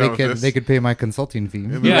 they I'm could down with this. they could pay my consulting fee.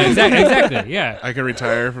 Yeah, exactly. Yeah, I can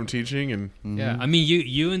retire from teaching and yeah. I mean,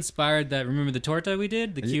 you inspired that. Remember the torta we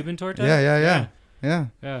did, the Cuban torta? Yeah. yeah.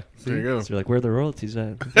 there you go. So you're like, where are the royalties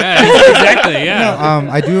at? Yeah, exactly. Yeah.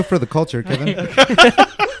 I do it for the culture, Kevin.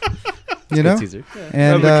 You know? Good Caesar.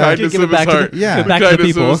 And the kindness give of it back his to heart. the- yeah. give The back to the kindness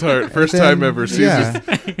of people. his heart. First then- time ever. Caesar's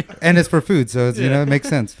Yeah. And it's for food, so it's, you know, it makes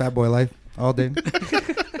sense. Fat boy life all day.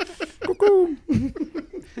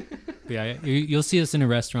 But yeah, you'll see us in a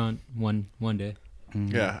restaurant one day.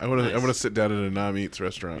 Yeah, I want to sit down at a Nam Eats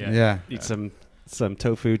restaurant. Yeah. Yeah. Eat some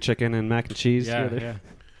tofu, chicken, and mac and cheese. Yeah, together.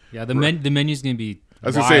 yeah, yeah. The menu's gonna be I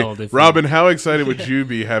was gonna wild. say, if Robin, how excited would you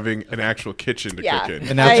be having an actual kitchen to Yeah. cook in?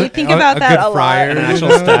 And I think about that good a lot. fryer, An you actual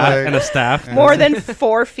know, staff like- and a staff. More than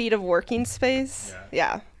 4 feet of working space.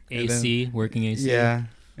 Yeah. AC working AC. Yeah.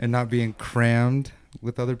 And not being crammed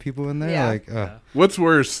with other people in there. Yeah. Like, What's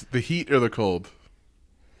worse, the heat or the cold?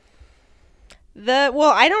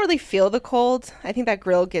 I don't really feel the cold. I think that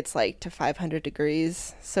grill gets like to 500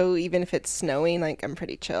 degrees. So even if it's snowing, like I'm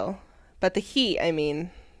pretty chill. But the heat, I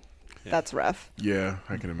mean, that's rough. Yeah,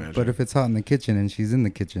 I can imagine. but if it's hot in the kitchen and she's in the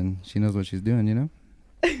kitchen, she knows what she's doing, you know?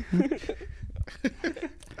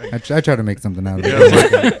 I try to make something out of yeah,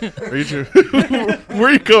 it. it's like, are you where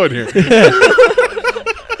are you going here?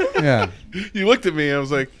 Yeah. You looked at me. I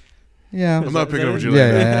was like, Yeah. I'm not picking up what Yeah, you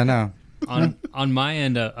like. yeah, I know. On my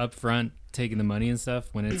end, up front, taking the money and stuff.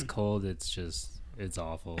 When it's cold, it's It's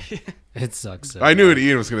awful. It sucks. So I knew bad. what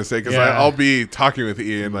Ian was going to say because Yeah. I'll be talking with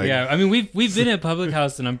Ian. Like, Yeah, I mean we've been at Public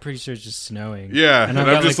House and I'm pretty sure it's just snowing. yeah, and and I've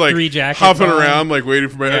I'm got, just like, like 3 jackets hopping on. around, like waiting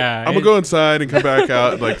for my. Yeah, I'm gonna go inside and come back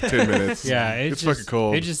out in like 10 minutes. Yeah, it's just, fucking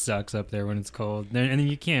cold. It just sucks up there when it's cold, and then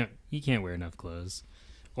you can't wear enough clothes,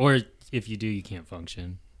 or if you do, you can't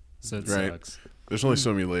function. So it Right. sucks. There's only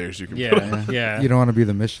so many layers you can put. Yeah, yeah. You don't want to be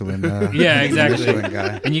the Michelin. Yeah, exactly. Michelin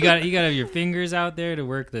guy. And you got to have your fingers out there to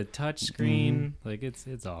work the touch screen. Like it's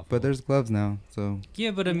awful. But there's gloves now, so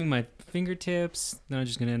yeah, but I mean my fingertips. Now I'm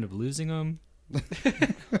just gonna end up losing them.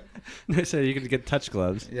 They said you could get touch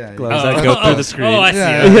gloves. yeah. Gloves that go through the screen. Oh, I see.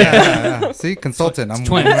 Yeah, Okay. yeah. See, consultant. I'm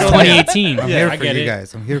 2018. I'm Yeah, here I for get you it.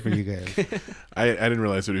 guys. I'm here for you guys. I didn't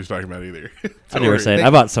realize what he was talking about either. I Don't knew you were worry. saying. I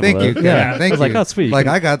bought some Thank of you. those. Yeah, thank I was you. like, oh, sweet. Like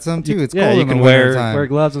I got some too. It's yeah, cold you in the can winter wear time.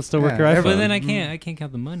 gloves and still work your Yeah, iPhone. But then I can't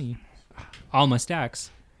count the money. All my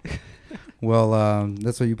stacks. Well,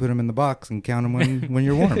 that's why you put them in the box and count them when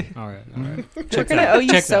you're warm. All right. We're gonna owe you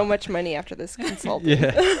Check so that. much money after this consulting.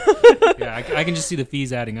 Yeah. Yeah, I can just see the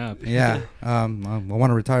fees adding up. Yeah. I want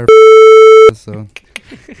to retire. So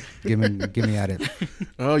give me at it.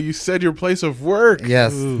 Oh, you said your place of work.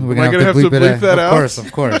 Yes. Am We're I gonna have to bleep that out? Of course.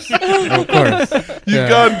 Of course. You've Yeah.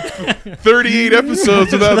 gone 38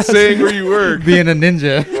 episodes without saying where you work. Being a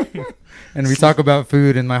ninja. And we talk about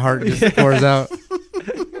food and my heart just pours out.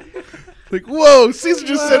 Like, whoa, Caesar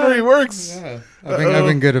just said where he works. Yeah. I've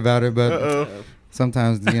been good about it, but Uh-oh.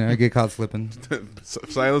 sometimes I get caught slipping.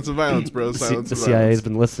 Silence and violence, bro. The Silence and CIA's violence.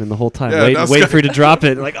 been listening the whole time, Yeah, now waiting Sky- for you to drop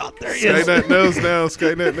it. Like, oh, there he is. Skynet knows now.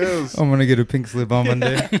 Skynet knows. I'm gonna get a pink slip on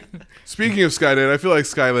Monday. Speaking of Skynet, I feel like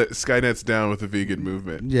Skynet's down with the vegan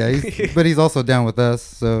movement. Yeah, but he's also down with us,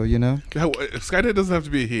 so Skynet doesn't have to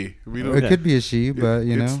be a he. We don't. it could be a she, but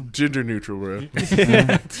it's gender neutral, bro.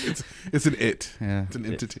 yeah. It's an it. Yeah. It's an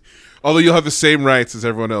entity. Although you'll have the same rights as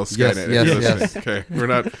everyone else. Yes, Skynet. yes, If you're yes. listening. Okay, we're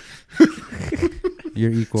not.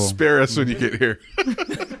 You're equal. Spare us when you get here.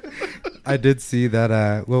 I did see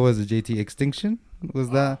that. What was it? JT Extinction? Was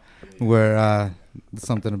that where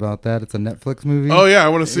something about that? It's a Netflix movie. Oh yeah, I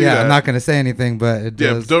want to see yeah. that. I'm not gonna say anything, but it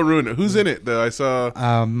Yeah, does. don't ruin it. Who's in it though? I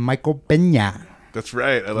saw. Michael Peña. That's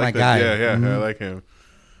right. I My like that. guy. Yeah, I Mhm. like him.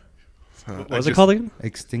 What was it called again?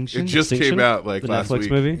 Extinction. It just Extinction? came out like The last Netflix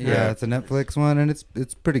week. movie? yeah, it's a Netflix one, and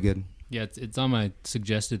it's pretty good. Yeah, it's on my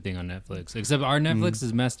suggested thing on Netflix. Except our Netflix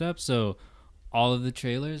is messed up, so all of the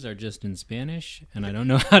trailers are just in Spanish, and I don't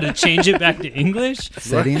know how to change it back to English.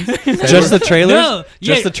 Settings. Just the trailers? No,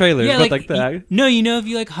 Just the trailers, Yeah, but like the... no, if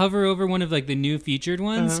you like hover over one of like the new featured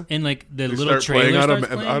ones, Uh-huh. and like the They little start playing trailer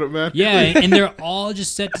starts playing. automatically. Yeah, and they're all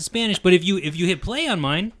just set to Spanish. But if you hit play on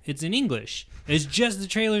mine, it's in English. It's just the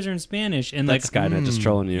trailers are in Spanish, and like That's Skynet just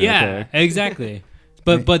trolling you. yeah, Okay. exactly.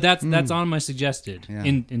 But that's on my suggested Yeah.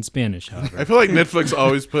 in Spanish, I however. feel like Netflix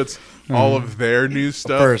always puts all of their new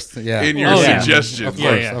stuff First, yeah. in your Oh, yeah. suggestions. Of Yeah,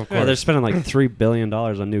 course, yeah. of Yeah, they're course. spending like $3 billion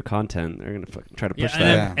on new content. They're going to try to Yeah, push and,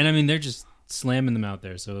 that. Yeah. and I mean they're just slamming them out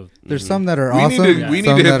there. So There's some that are We awesome. need to some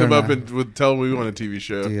hit that them are up not. and tell them we want a TV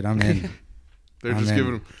show. Dude, I'm in. They're I'm just in.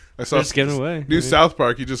 giving them. I saw They're just giving away. new South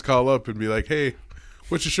Park. You just call up and be like, "Hey,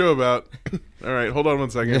 what's your show about?" All right, hold on one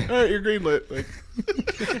second. Yeah. All right, you're greenlit. Like,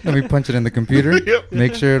 Let me punch it in the computer. Yep.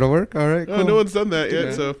 Make sure it'll work. All right. Cool. oh, no one's done that yet.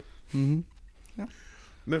 Yeah. So hmm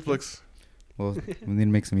Netflix. Well, we need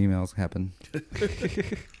to make some emails happen.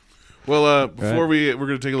 Well, before we're going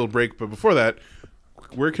to take a little break, but before that,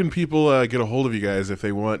 where can people get a hold of you guys if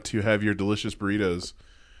they want to have your delicious burritos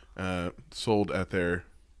sold at their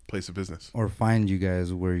place of business? Or find you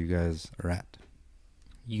guys where you guys are at.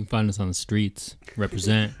 you can find us on the streets.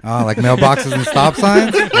 Represent. Oh, like mailboxes and stop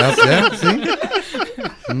signs? Yeah, see?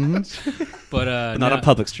 Mm-hmm. But Not no- on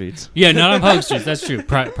public streets. Yeah, not on public streets. That's true.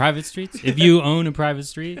 Private streets. If you own a private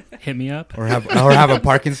street, hit me up. Or have a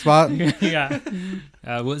parking spot. Yeah.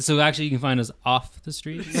 So actually, you can find us off the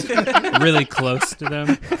streets, really close to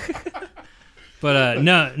them. But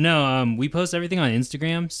no. We post everything on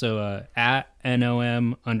Instagram. So at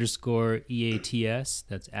NOM_EATS.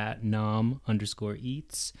 That's at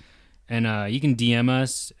NOM_eats. And you can DM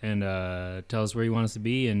us and tell us where you want us to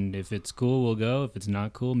be. And if it's cool, we'll go. If it's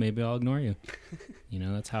not cool, maybe I'll ignore you. You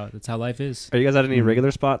know, that's how life is. Are you guys at any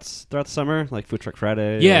regular spots throughout the summer, like Food Truck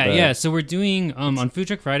Friday? Yeah, or the- yeah. So we're doing on Food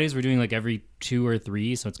Truck Fridays. We're doing like every 2 or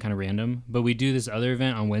 3, so it's kind of random. But we do this other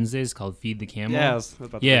event on Wednesdays called Feed the Camel. Yeah, I was about to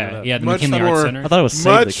bring yeah, that up. yeah. The Much McKinley more- Arts Center. I thought it was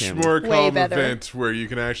Save the Much Camel. more Way calm better. event where you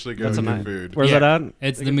can actually go That's and a get nice- food. Where's Yeah. that at?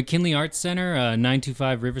 It's the McKinley Arts Center,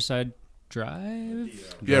 925 Riverside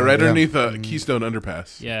Drive. Yeah, right Yeah. underneath Keystone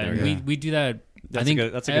Underpass. Yeah, There you we, go. we do that. That's I think a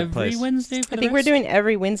good every place. Wednesday. For I the think we're rest? doing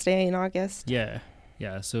every Wednesday in August. Yeah,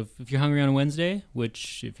 Yeah, so if you're hungry on a Wednesday,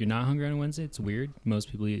 which if you're not hungry on a Wednesday, it's weird. Most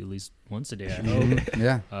people eat at least once a day, I hope.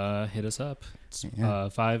 Yeah. Hit us up. It's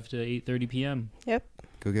 5 to 8:30 p.m. Yep.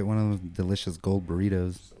 Go get one of those delicious gold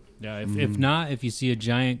burritos. Yeah, if not, if you see a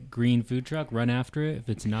giant green food truck, run after it. If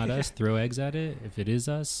it's not us, throw eggs at it. If it is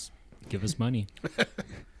us, give us money.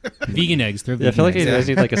 Vegan eggs. Throw vegan I feel like eggs. you guys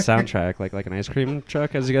need like a soundtrack, like an ice cream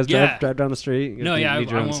truck as you guys drive down the street. You No, guys yeah, need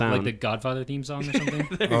I your own want sound. like the Godfather theme song or something.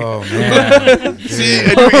 Oh, man. See,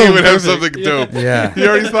 I knew you would have something dope. Yeah. You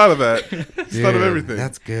already thought of that. He's thought of Dude, everything.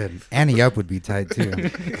 That's good. Annie Up would be tight, too.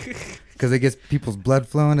 Because it gets people's blood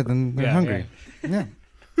flowing and then they're hungry. Yeah.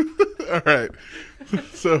 All right.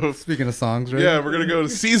 So, Speaking of songs, right? yeah, we're going to go to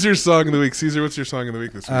Caesar's song of the week. Caesar, what's your song of the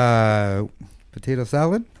week this week? Potato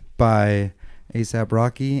Salad by A$AP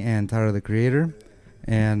Rocky and Tyler, the Creator.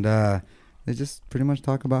 And they just pretty much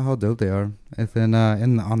talk about how dope they are. And then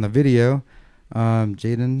on the video,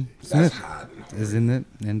 Jaden Smith is in it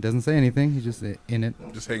and doesn't say anything. He's just in it.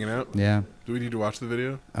 Just hanging out? Yeah. Do we need to watch the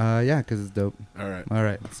video? Yeah, because it's dope. All right. All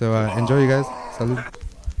right. So enjoy, you guys. Salud.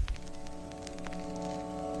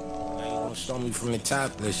 Show me from the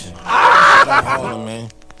top, listen. Shout out Harlem, man.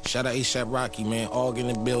 Shout out A$AP Rocky, man. All in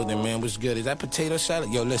the building, man. What's good? Is that potato salad?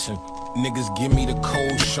 Yo, listen. Niggas give me the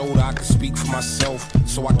cold shoulder, I can speak for myself.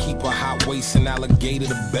 So I keep a hot waist and alligator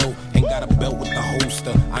the belt. Ain't got a belt with the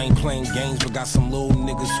holster. I ain't playing games, but got some little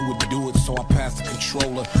niggas who would do it. So I pass the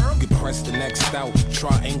controller. You can press the next out.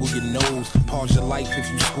 Triangle your nose. Pause your life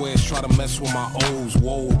if you squares. Try to mess with my O's.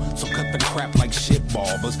 Whoa. So cut the crap like shit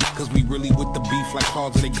barbers. Cause we really with the beef like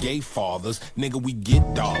cars of the gay fathers. Nigga, we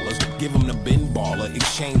get dollars. Give them the bin baller.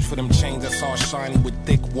 Exchange for them chains that's all shiny with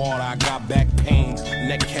thick water. I got back pains.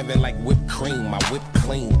 Neck heavy like whipped cream. I whip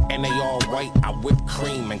clean. And they all white. I whip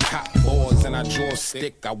cream. And cop boards and I draw a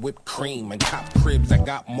stick. I whip cream. And cop cribs. I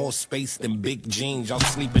got more space than big jeans. Y'all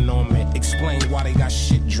sleeping on me. Explain why they got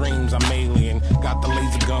shit dreams. I'm alien. Got the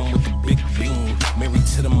laser gun with the big beam. Married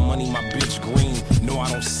to the money, my bitch green. No,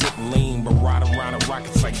 I don't sit lean, but ride around in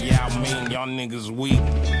rockets like yeah, I mean, y'all niggas weak.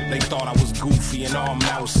 They thought I was goofy and all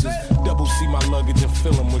mouses. Double C my luggage and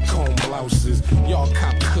fill them with comb blouses. Y'all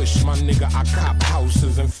cop kush, my nigga, I cop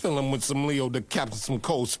houses and fill them with some Leo the Cap and some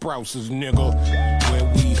cold sprouses, nigga.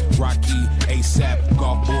 Where we, Rocky, A$AP,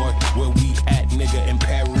 golf boy, where we at, nigga, in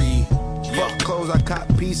Paris. Fuck clothes, I cop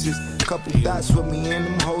pieces. Couple dots with me and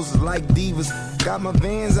them hoes is like divas. Got my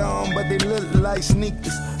Vans on, but they look like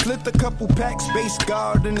sneakers. Flipped a couple packs, bass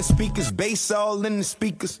guard in the speakers. Bass all in the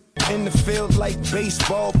speakers. In the field like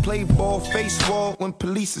baseball, play ball, face wall when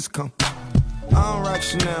polices come. I don't rock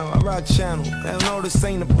Chanel, I rock Channel. Hell no, this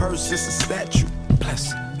ain't a purse, it's a statue.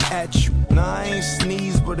 Bless at you. Nah, I ain't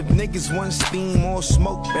sneeze, but if niggas want steam or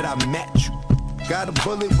smoke, bet I match you. Got a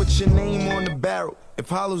bullet with your name on the barrel. If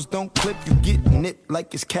hollows don't clip, you get nipped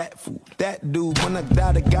like it's cat food. That dude, when I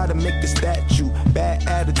die, I gotta make a statue. Bad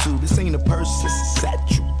attitude, this ain't a purse, it's a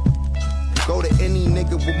statue. Go to any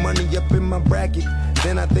nigga with money up in my bracket.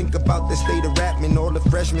 Then I think about the state of rapping. All the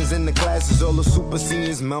freshmen in the classes, all the super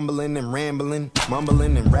seniors mumbling and rambling,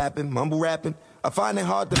 mumbling and rapping, mumble rapping. I find it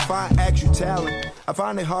hard to find actual talent. I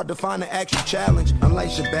find it hard to find an actual challenge. Unlike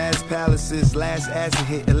Shabazz Palaces, last acid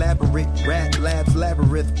hit, elaborate, rap labs,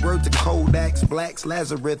 labyrinth, word to Kodaks, blacks,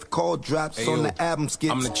 Lazarus, call drops Hey, on yo, the album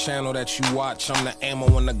skits. I'm the channel that you watch. I'm the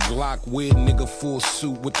ammo on the Glock. Weird nigga full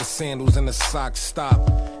suit with the sandals and the socks. Stop.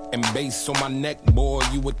 And bass on my neck, boy.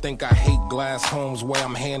 You would think I hate glass homes where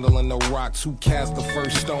I'm handling the rocks. Who cast the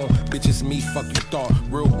first stone? Bitch, it's me, fuck you thought.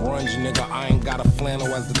 Real grunge, nigga. I ain't got a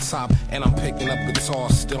flannel as the top. And I'm picking up guitar.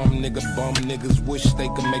 Still, I'm nigga bum. Niggas wish they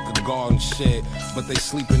could make a garden shed. But they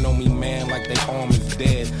sleeping on me, man, like they arm is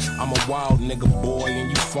dead. I'm a wild nigga, boy, and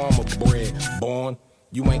you farmer bred. Born.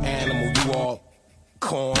 You ain't animal, you all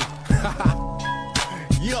corn.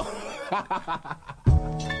 Yo.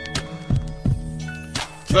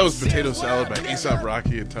 So that was Potato Salad by A$AP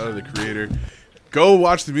Rocky and Tyler, the Creator. Go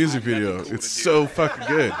watch the music video. It's so fucking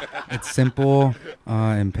good. It's simple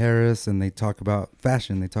in Paris, and they talk about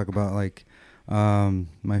fashion. They talk about, like,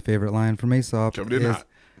 my favorite line from Aesop Jumping in hot.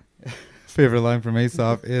 favorite line from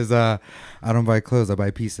Aesop is, I don't buy clothes, I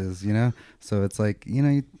buy pieces, you know? So it's like, you know,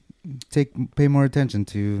 you pay more attention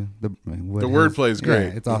to the wordplay is great.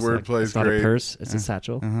 Yeah, it's awesome. The wordplay is It's not great. a purse, it's a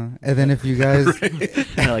satchel. And then if you guys,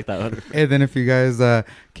 I like that one. and then if you guys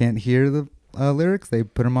can't hear the lyrics, they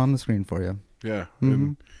put them on the screen for you. Yeah, Mhm.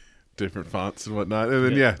 and different fonts and whatnot. And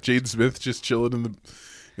then Jaden Smith just chilling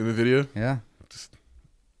in the video. Yeah.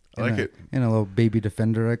 I like it. In a little baby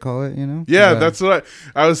Defender, I call it, you know? Yeah, that's what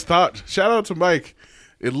I was thought. Shout out to Mike.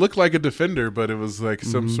 It looked like a Defender, but it was like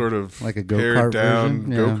some sort of Like a pared go-kart down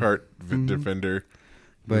version? Yeah. go-kart Defender.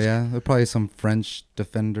 But yeah, probably some French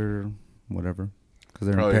Defender, whatever.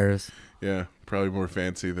 because they're in Paris. Yeah, probably more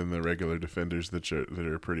fancy than the regular Defenders that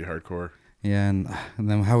are pretty hardcore. Yeah, and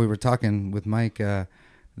then how we were talking with Mike,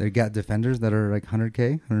 they got Defenders that are like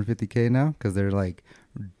 100K, 150K now because they're like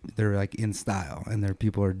in style, and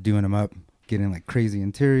people are doing them up, getting like crazy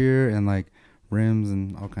interior and like rims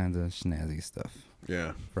and all kinds of snazzy stuff.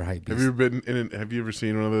 Yeah, for hype. Have you been in? Have you ever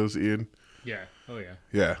seen one of those, Ian? Yeah. Oh yeah.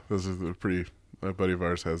 Yeah, those are pretty. My buddy of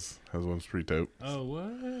ours has one's pretty dope. Oh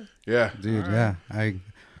what? Yeah, dude. Right.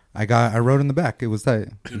 Yeah, I rode in the back. It was tight.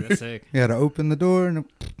 Dude, that's sick. You had to open the door, and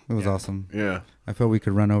it was awesome. Yeah, I felt we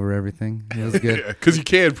could run over everything. It was good because you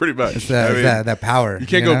can pretty much. It's that power. You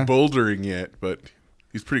can't go bouldering yet, but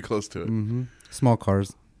he's pretty close to it. Mm-hmm. Small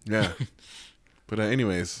cars. Yeah. But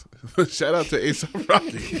anyways, shout out to A$AP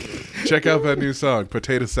Rocky. Check out that new song,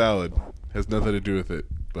 Potato Salad. Has nothing to do with it,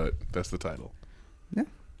 but that's the title. Yeah.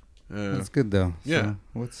 That's good though. Yeah.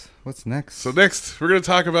 So what's next? So next, we're going to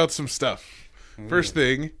talk about some stuff. First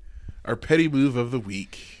thing, our petty move of the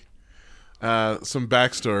week. Some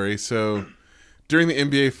backstory. So during the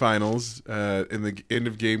NBA Finals, in the end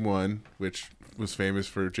of Game 1, which was famous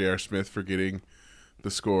for J.R. Smith for getting the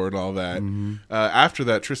score and all that. Mm-hmm. After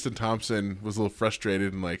that, Tristan Thompson was a little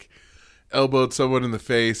frustrated and like elbowed someone in the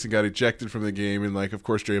face and got ejected from the game. And like, of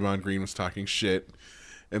course, Draymond Green was talking shit.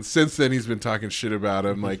 And since then, he's been talking shit about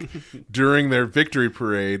him. Like during their victory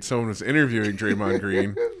parade, someone was interviewing Draymond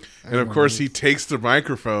Green, and of course, he takes the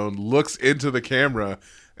microphone, looks into the camera,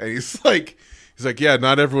 and he's like, yeah,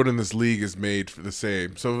 not everyone in this league is made for the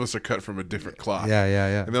same. Some of us are cut from a different cloth.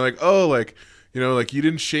 Yeah. And they're like, oh, like. You know, like, you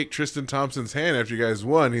didn't shake Tristan Thompson's hand after you guys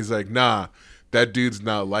won. He's like, nah, that dude's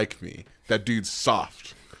not like me. That dude's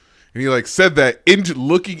soft. And he, like, said that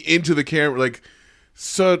looking into the camera, like,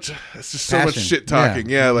 it's just so much shit talking.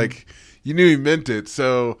 Yeah, like, you knew he meant it.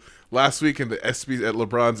 So, last week in the ESPYs, at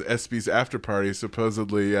LeBron's ESPYs after party,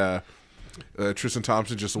 supposedly, Tristan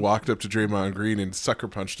Thompson just walked up to Draymond Green and sucker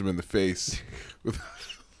punched him in the face.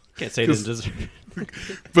 Can't say he didn't deserve it.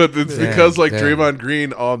 But it's because Draymond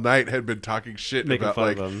Green all night had been talking shit about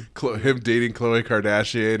like him dating Khloe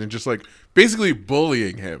Kardashian and just like basically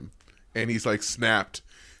bullying him, and he's like snapped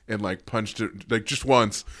and like punched it like just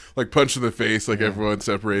once, like punched in the face, like everyone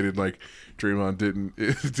separated, like Draymond didn't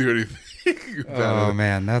do anything. Oh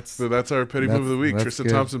man, that's our petty move of the week. Tristan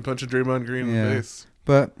Thompson punching Draymond Green in the face.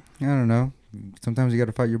 But I don't know. Sometimes you got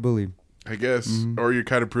to fight your bully. I guess, or you're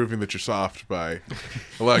kind of proving that you're soft by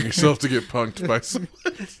allowing yourself to get punked by someone.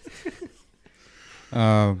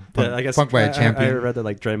 I guess punked by a champion. I read that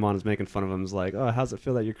like Draymond is making fun of him. He's like, "Oh, how's it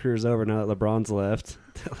feel that your career's over now that LeBron's left?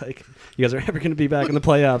 Like, you guys are ever going to be back in the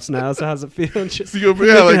playoffs now? So how's it feel?" And just making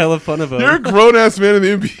hella fun of him. You're a grown ass man in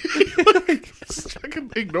the NBA. Like,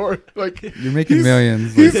 fucking ignore it. Like, you're making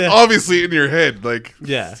millions. He's obviously in your head. Like,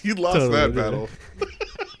 he lost that battle.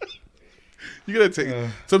 You gotta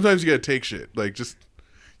take. Sometimes you gotta take shit. Like, just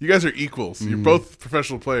you guys are equals. You're both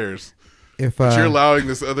professional players. But you're allowing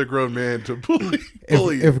this other grown man to bully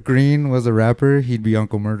you. If Green was a rapper, he'd be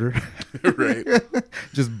Uncle Murder. Right.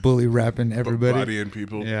 Just bully rapping everybody. Bodying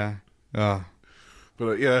people. Yeah.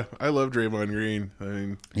 But yeah, I love Draymond Green. I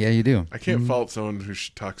mean, yeah, you do. I can't fault someone who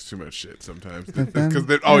talks too much shit sometimes because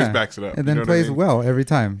it always backs it up. And then plays well every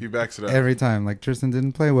time. He backs it up every time. Like Tristan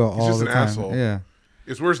didn't play well all the time. He's just an asshole. Yeah.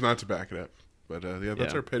 It's worse not to back it up. But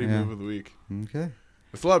that's our petty move of the week. Okay.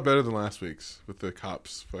 It's a lot better than last week's with the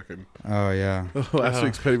cops fucking. Oh, yeah. Last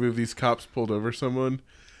week's petty move, these cops pulled over someone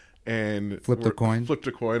and flipped a coin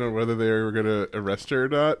on whether they were going to arrest her or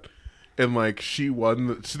not. And, like, she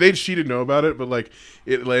won. She didn't know about it, but, like,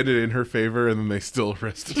 it landed in her favor, and then they still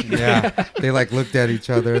arrested her. Yeah. They, like, looked at each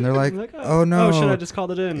other, and they're like, oh no. Oh, should I just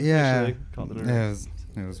called it in? Yeah. Called it in. Yeah,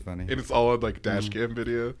 it was funny. And it's all on, like, dash cam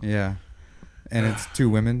video. Yeah. And it's two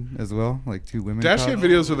women as well, like two women. Dashcam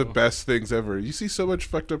videos are the best things ever. You see so much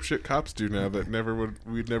fucked up shit cops do now that we'd never would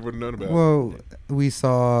have known about. Well, we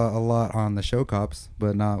saw a lot on the show Cops,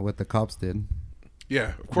 but not what the cops did.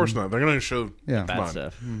 Yeah, of course not. They're gonna show bad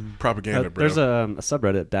stuff. Propaganda, bro. There's a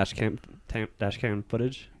subreddit, dashcam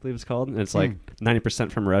footage, I believe it's called, and it's like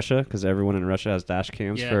 90% from Russia because everyone in Russia has dash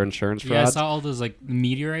cams for insurance fraud. Yeah, I saw all those like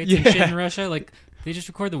meteorites and shit in Russia, like. They just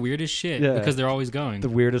record the weirdest shit because they're always going. The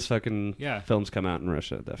weirdest fucking films come out in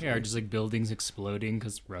Russia, definitely. Yeah, or just like buildings exploding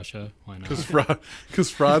because Russia. Why not?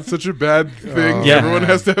 Because fraud's such a bad thing. Everyone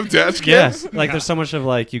has to have dash cams. Yeah, like there's so much of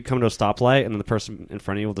like you come to a stoplight and then the person in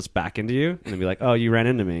front of you will just back into you and then be like, "Oh, you ran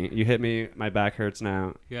into me. You hit me. My back hurts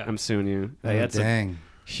now. Yeah. I'm suing you." Hey, that's a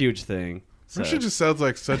huge thing. Russia just sounds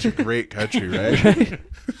like such a great country, right?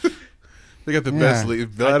 They got the best lead.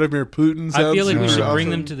 Vladimir Putin. I feel like we should awesome. bring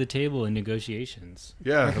them to the table in negotiations.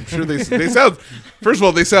 Yeah, I'm sure they sound. First of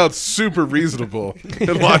all, they sound super reasonable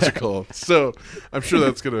and logical. So I'm sure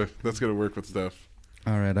that's gonna work with stuff.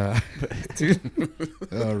 All right, dude.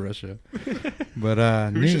 Oh, Russia.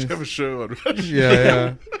 But we should have a show on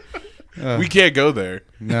Russia. Yeah. We can't go there.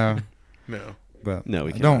 No. But no,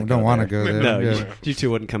 we don't want to go there. No, you two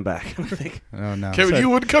wouldn't come back. I think. Oh no, Kevin, you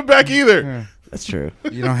wouldn't come back either. Yeah. That's true.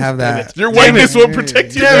 You don't have that. Your whiteness won't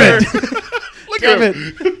protect you there. Look at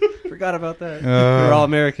him. Forgot about that. We're all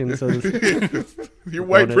Americans, so your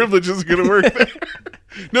white privilege isn't going to work there.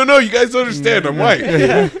 No, you guys don't understand. I'm white.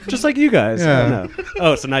 Yeah, just like you guys. Yeah.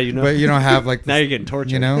 Oh, so now you know. But you don't have like. Now you're getting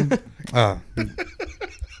tortured. You know.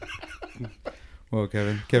 Well,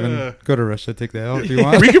 Kevin, go to Russia, take the L if you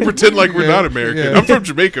want. We can pretend like we're not American. Yeah. I'm from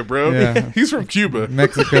Jamaica, bro. Yeah. He's from Cuba.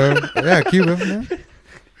 Mexico. Yeah, Cuba. Yeah.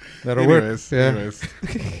 That'll work. Yeah. Anyways.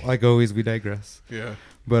 Like always, we digress. Yeah.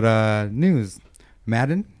 But news.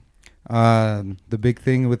 Madden. The big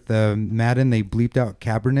thing with the Madden, they bleeped out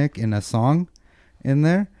Kaepernick in a song in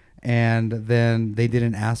there. And then they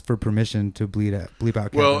didn't ask for permission to bleep out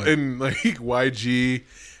Kaepernick. Well, and like YG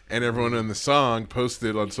and everyone in the song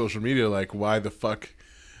posted on social media, like, why the fuck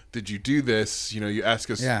did you do this? You know, you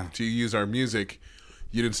ask us to use our music.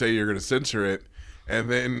 You didn't say you're going to censor it. And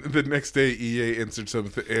then the next day, EA answered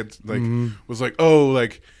something, and was like, oh,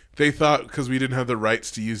 like, they thought because we didn't have the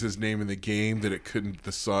rights to use his name in the game that it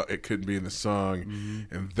couldn't be in the song,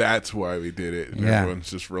 and that's why we did it. And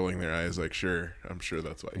everyone's just rolling their eyes, like, sure, I'm sure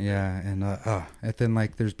that's why. Yeah, and then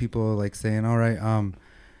like there's people like saying, all right,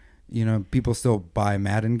 you know, people still buy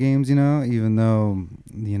Madden games, you know, even though,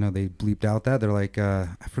 you know, they bleeped out that. They're like, I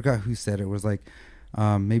forgot who said it. It was like,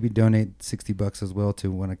 maybe donate $60 as well to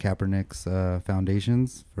one of Kaepernick's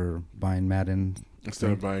foundations for buying Madden.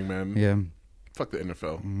 Instead of buying Madden. Yeah. Fuck the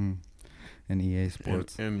NFL. Mm-hmm. And EA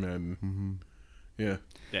Sports. And Madden. Mm-hmm. Yeah.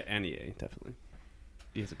 Yeah, and EA, definitely.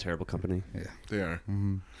 EA's a terrible company. Yeah. They are.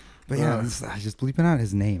 Mm-hmm. But yeah, just bleeping out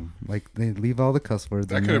his name. Like, they leave all the cuss words.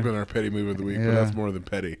 That could have been our petty move of the week, but that's more than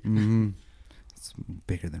petty. Mm-hmm. It's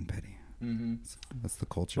bigger than petty. Mm-hmm. That's the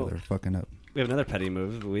culture they're fucking up. We have another petty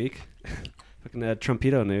move of the week. Fucking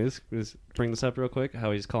Trumpito news. Just bring this up real quick.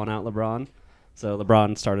 How he's calling out LeBron. So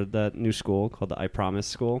LeBron started that new school called the I Promise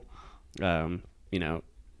School. You know,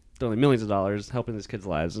 throwing millions of dollars helping his kids'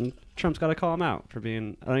 lives, and Trump's got to call him out for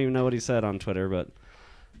being. I don't even know what he said on Twitter, but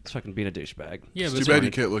it's fucking being a douchebag. Yeah, it's too bad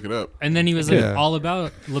you can't look it up. And then he was like all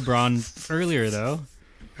about LeBron earlier, though.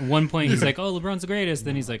 At one point, he's like, "Oh, LeBron's the greatest."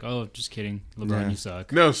 Then he's like, "Oh, just kidding, LeBron, you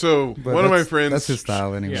suck." No, so one of my friends that's his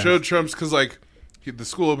style anyway. Showed Trump's because like the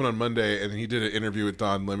school opened on Monday, and he did an interview with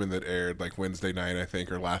Don Lemon that aired like Wednesday night, I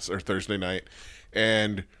think, or Thursday night,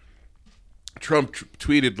 and Trump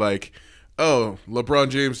tweeted like, "Oh, LeBron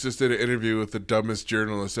James just did an interview with the dumbest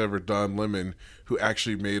journalist ever, Don Lemon, who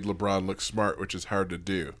actually made LeBron look smart, which is hard to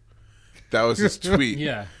do." That was his tweet.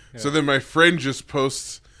 Yeah. So then my friend just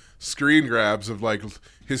posts screen grabs of like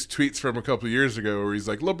his tweets from a couple of years ago where he's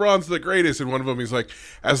like, LeBron's the greatest, and one of them he's like,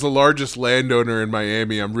 as the largest landowner in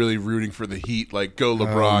Miami, I'm really rooting for the Heat, like, go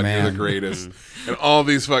LeBron, you're the greatest. And all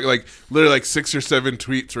these like literally like 6 or 7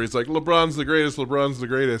 tweets where he's like, LeBron's the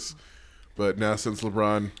greatest. But now since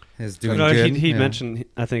LeBron is doing good, he mentioned,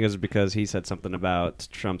 I think it was because he said something about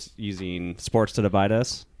Trump's using sports to divide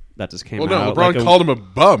us. That just came out. Well, no, LeBron called him a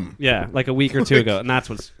bum. Yeah, like a week or two ago, and that's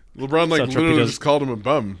what's LeBron like literally just called him a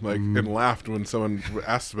bum, like, and laughed when someone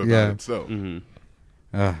asked him about it. So,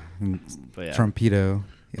 Trumpito.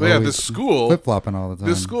 But yeah, this school flip flopping all the time.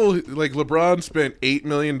 This school, like LeBron, spent $8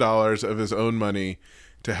 million of his own money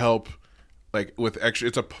to help, like with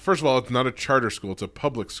extra. First of all, it's not a charter school; it's a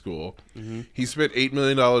public school. He spent $8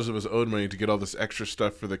 million of his own money to get all this extra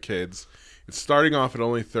stuff for the kids. It's starting off at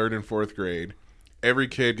only 3rd and 4th grade. Every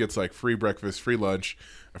kid gets like free breakfast, free lunch,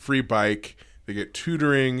 a free bike. They get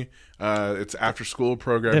tutoring. It's after school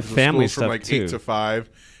program. The family from like 8 to 5,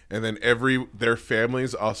 and then their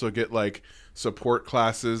families also get like support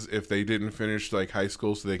classes if they didn't finish like high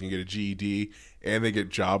school, so they can get a GED, and they get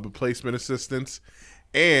job placement assistance.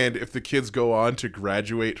 And if the kids go on to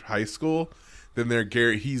graduate high school, then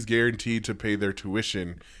he's guaranteed to pay their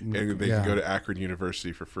tuition, and they can go to Akron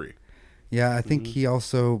University for free. Yeah, I think he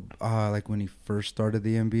also, like when he first started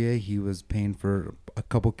the NBA, he was paying for a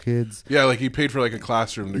couple kids. Yeah, like he paid for like a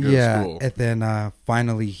classroom to go to school. And then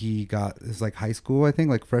finally he got, it's like high school, I think,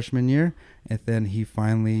 like freshman year. And then he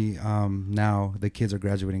finally, now the kids are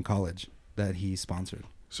graduating college that he sponsored.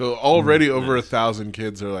 So already over 1,000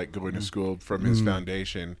 kids are like going to school from his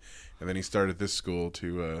foundation. And then he started this school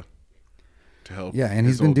to to help. Yeah, and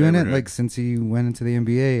he's been doing it like since he went into the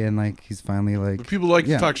NBA, and like he's finally like. But people like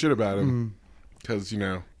to talk shit about him because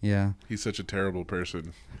yeah, he's such a terrible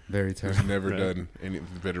person. Very terrible. He's never done anything.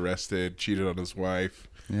 Been arrested, cheated on his wife.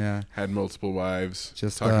 Yeah, had multiple wives.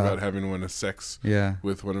 Just talking about having one of sex. Yeah.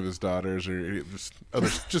 with one of his daughters or just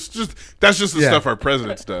others. just that's just the stuff our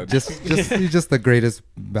president's done. He's just the greatest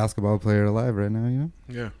basketball player alive right now. You know.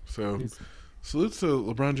 Yeah. So. Salutes to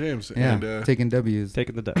LeBron James. Yeah, and, taking W's.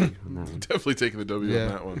 Taking the W on that one. Definitely taking the W on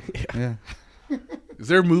that one. Yeah. Is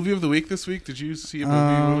there a movie of the week this week? Did you see a movie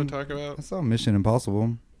you want to talk about? I saw Mission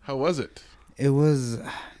Impossible. How was it? It was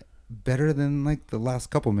better than like the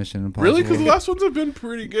last couple Mission Impossible. Really? Because the last ones have been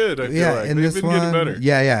pretty good. I feel like and they've this been one, getting better.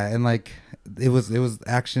 Yeah, and like it was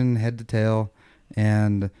action head to tail,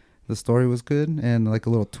 and the story was good, and like a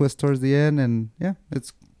little twist towards the end, and yeah,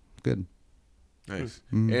 it's good. Nice.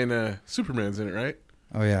 And Superman's in it, right?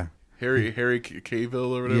 Oh yeah, Harry Cavill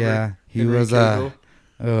or whatever. Yeah, he Henry was. Cavill.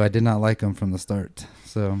 I did not like him from the start.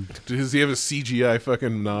 So does he have a CGI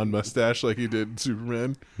fucking non-mustache like he did in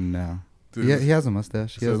Superman? No. Yeah, he has a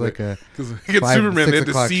mustache. He has like a. Because in Superman, they had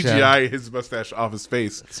to CGI his mustache off his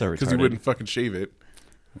face because he wouldn't fucking shave it.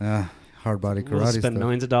 Hard body karate. We'll spend stuff.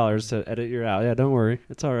 millions of dollars to edit you out. Yeah, don't worry,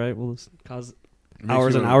 it's all right. We'll cause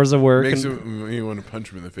hours and hours of work. Makes you want to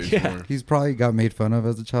punch him in the face more. He's probably got made fun of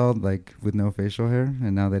as a child, like with no facial hair,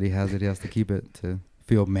 and now that he has it, he has to keep it to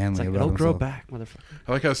feel manly about himself. It'll grow back, motherfucker.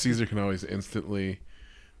 I like how Caesar can always instantly,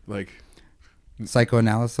 like,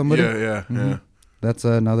 psychoanalyze somebody. Yeah. That's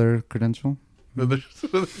another credential.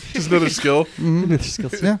 Just another skill. Another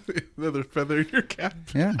skill. Yeah. Another feather in your cap.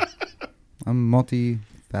 Yeah. I'm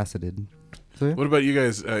multifaceted. So, yeah. What about you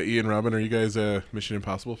guys, Ian, Robin? Are you guys Mission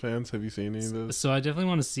Impossible fans? Have you seen any of those? So I definitely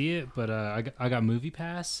want to see it, but I got Movie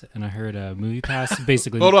Pass, and I heard Movie Pass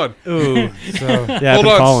basically. Hold on. Ooh. Yeah, Hold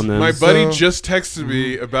on. Them. My buddy just texted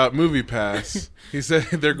me about Movie Pass. He said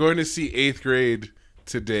they're going to see 8th Grade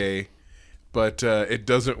today, but it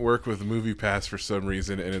doesn't work with Movie Pass for some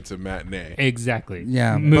reason, and it's a matinee. Exactly.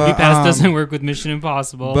 Yeah. Movie Pass doesn't work with Mission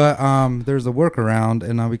Impossible. But there's a workaround,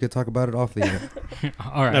 and we could talk about it off the air.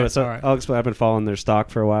 All right. No, so all right. I'll explain. I've been following their stock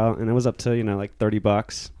for a while, and it was up to like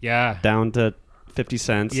 $30. Yeah. Down to 50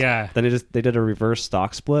 cents. Yeah. Then they did a reverse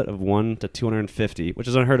stock split of 1 to 250, which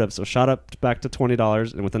is unheard of. So shot up back to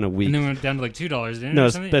 $20, and within a week. And then went down to like $2, didn't it? No,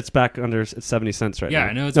 it's back under. It's 70 cents right now. Yeah,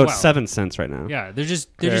 I know. It's it's 7 cents right now. Yeah, they're just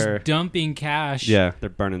dumping cash. Yeah, they're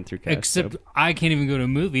burning through cash. Except I can't even go to a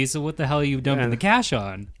movie, so what the hell are you dumping the cash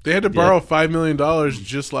on? They had to borrow $5 million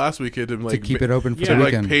just last weekend to keep it open for to the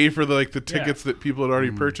weekend. pay for the tickets that people had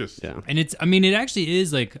already purchased. Yeah, and it actually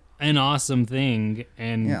is like an awesome thing.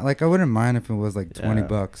 And yeah, like I wouldn't mind if it was like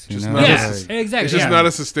 $20. You Just know? not exactly. It's just not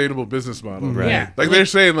a sustainable business model. Right. Yeah. Like they're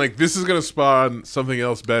saying, like this is going to spawn something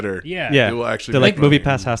else better. Yeah. It will actually. They're like make money.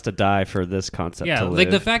 MoviePass has to die for this concept. Yeah, to like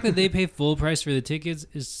the live. fact that they pay full price for the tickets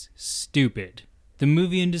is stupid. The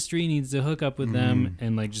movie industry needs to hook up with them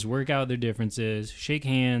and like just work out their differences, shake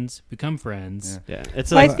hands, become friends. Yeah,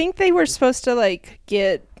 it's. I think they were supposed to like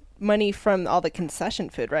get money from all the concession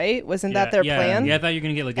food, right? Wasn't that their plan? Yeah, I thought you were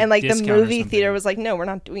gonna get like and a like the discount or movie something. theater was like, no, we're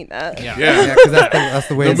not doing that. Yeah, Yeah, because that's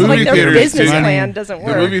the way The it's So like movie their theaters business did- plan doesn't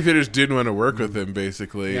work. The movie theaters didn't want to work with them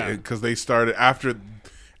basically because they started after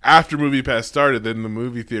MoviePass started. Then the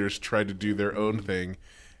movie theaters tried to do their own thing,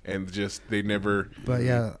 and just they never. But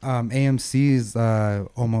yeah, AMC's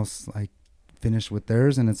almost like finished with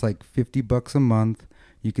theirs, and it's like $50 a month.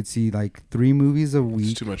 You could see like 3 movies a It's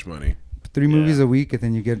week. too much money. 3 movies a week, and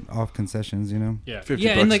then you get off concessions. You know. Yeah, $50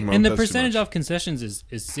 yeah, and like a month, and the that's too percentage much. off concessions is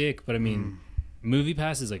sick, but I mean, Movie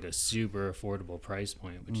Pass is like a super affordable price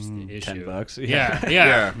point, which is the issue. $10. Yeah.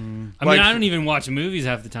 Yeah. I mean, Like- I don't even watch movies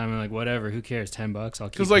half the time. I'm like, whatever, who cares? $10, I'll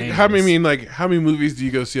keep. Because like paying how this. many movies do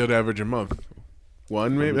you go see on average a month?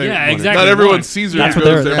 One maybe. Yeah, Like, exactly, Not everyone one. Caesar. That's what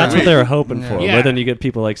goes they're. every That's what week. they were hoping for. Yeah. But then you get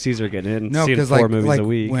people like Caesar getting in, No, seeing because 4 like movies a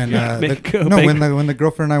week. when when the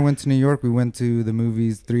girlfriend and I went to New York, we went to the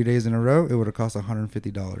movies 3 days in a row. It would have cost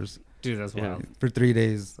 $150 Dude, that's Yeah. wild. for 3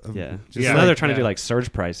 days. Of Yeah, just so now like- they're trying to do like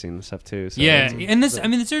surge pricing and stuff too. So Yeah, it's- and this, I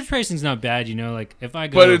mean, the surge pricing's not bad. You know, like if I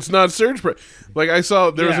go, But it's not surge price. Like I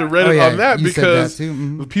saw there was a Yeah. Reddit Oh, yeah, on that you said because that too,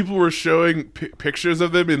 mhm. people were showing pictures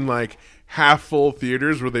of them in like half full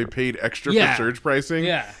theaters where they paid extra Yeah. for surge pricing.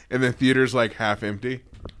 Yeah. And then theaters like half empty.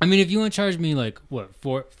 I mean, if you want to charge me like what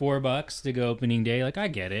 $4 to go opening day, like I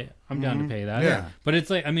get it. I'm down to pay that. Yeah. But it's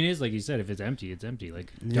like, I mean, it's like you said, if it's empty, it's empty.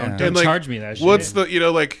 Like Yeah. don't And, like, charge me that shit. What's the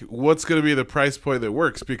what's going to be the price point that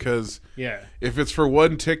works? Because yeah. if it's for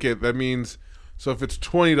one ticket, that means so if it's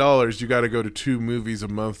 $20, you got to go to 2 movies a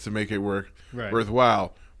month to make it work Right.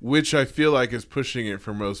 worthwhile. Which I feel like is pushing it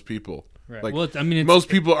for most people. Right. Like, Well, I mean, most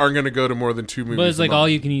people aren't going to go to more than 2 movies. But it's a like month. all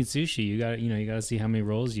you can eat sushi. You got to see how many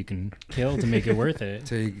rolls you can kill to make it worth it.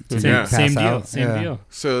 To Same deal. out. Same deal.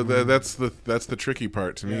 So that's the tricky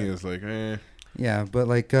part to me is like, Yeah, but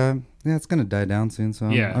like, it's gonna die down soon, so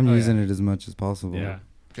I'm using it as much as possible. Yeah.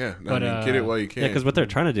 yeah. No, But, I mean, get it while you can. Yeah, because what they're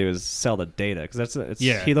trying to do is sell the data. Because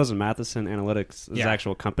Helos and Matheson Analytics is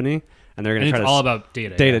actual company, and they're going to try it's to all about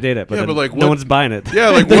data. data. But, Yeah, then but, like, no what- one's buying it. Yeah,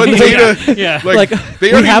 like what data? Yeah. Like, they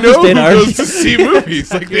we already have know this who data already. goes to see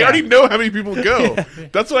movies. Like they already know how many people go.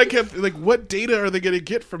 That's what I kept like. What data are they going to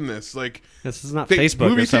get from this? Like This is not they, Facebook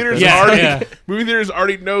movie or something. theaters Yeah, already yeah. movie theaters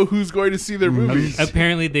already know who's going to see their movies.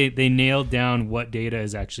 Apparently, they nailed down what data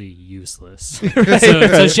is actually useless. So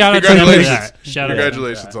shout out to them for Congratulations. that. Shout out to them for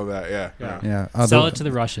Congratulations that. on that. Yeah. Yeah. Sell it to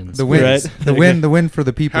the Russians. The win, Right. the win for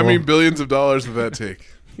the people. How many billions of dollars did that take?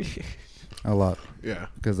 A lot, Yeah.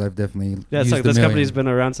 because I've definitely Yeah, it's used like the this million. company's been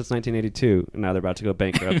around since 1982, and now they're about to go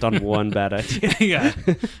bankrupt on one bad idea. yeah.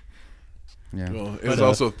 Yeah. Well, it was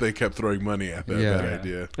also they kept throwing money at that bad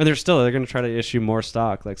idea. And they're going to try to issue more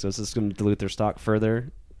stock. Like, so it's just going to dilute their stock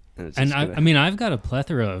further. And, it's And just gonna- I mean, I've got a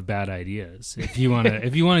plethora of bad ideas. If you want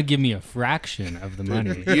to give me a fraction of the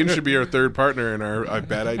money, Ian should be our third partner in our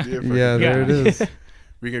bad idea. For Yeah, there it is.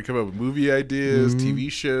 We can come up with movie ideas, Mm-hmm.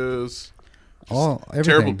 TV shows, Everything.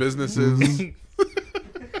 terrible businesses.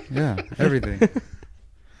 Mm-hmm. Yeah, everything.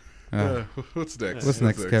 What's next? What's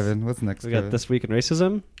next, Kevin? What's next, we Kevin? got This Week in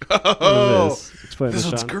Racism. Oh, What is this? Explain this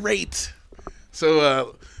this, one's Sean. great.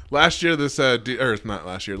 So last year, not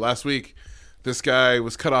last year, last week, this guy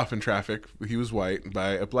was cut off in traffic. He was white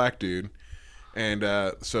by a black dude, and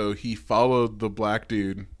so he followed the black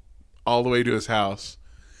dude all the way to his house,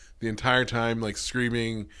 the entire time, like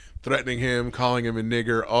screaming, threatening him, calling him a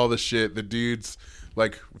nigger, all the shit. The dude's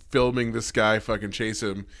like filming this guy fucking chase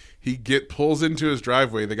him. He pulls into his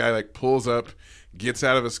driveway. The guy like pulls up, gets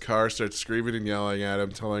out of his car, starts screaming and yelling at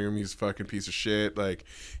him, telling him he's a fucking piece of shit. Like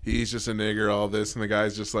he's just a nigger, all this. And the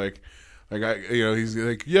guy's just like he's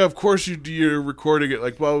like, yeah, of course you're recording it,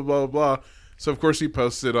 like blah, blah, blah, blah. So of course he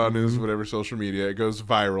posts it on his whatever social media. It goes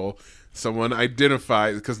viral. Someone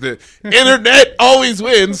identifies, because the internet always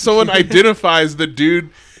wins. Someone identifies the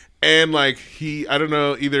dude. And like I don't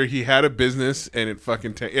know, either he had a business and it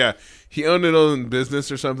fucking he owned his own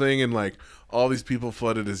business or something, and like all these people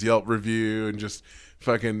flooded his Yelp review and just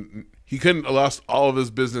fucking he couldn't lost all of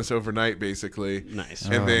his business overnight basically. Nice.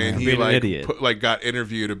 And then he Being an like idiot. got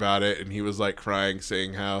interviewed about it, and he was like crying,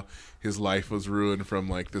 saying how his life was ruined from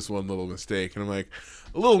like this one little mistake. And I'm like,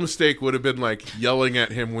 a little mistake would have been like yelling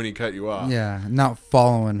at him when he cut you off. Yeah, not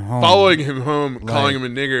following home. Following him home, Like- calling him a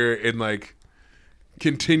nigger, and like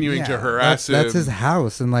continuing to harass him. That's his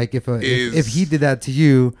house, and like if he did that to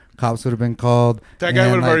you, cops would have been called. That guy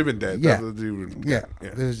and, would have like, already been dead. Yeah, That dude would- yeah. yeah.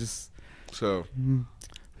 It was just. So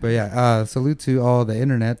But yeah, salute to all the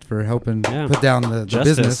internet for helping Yeah. put down the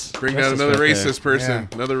Justice. business. bring down Justice another right racist person.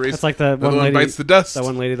 Yeah. Another racist. That's like that another one lady bites the dust. That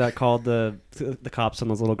one lady that called the cops on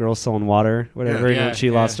those little girls selling water, whatever. Yeah. You know, Yeah, she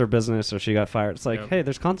yeah. lost her business or she got fired. It's like, Yep. hey,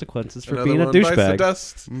 there's consequences for Another being a one bites the douchebag.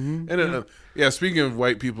 dust. Mm-hmm. And speaking of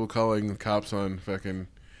white people calling the cops on fucking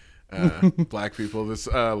black people, this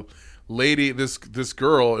lady, this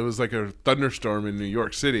girl, it was like a thunderstorm in New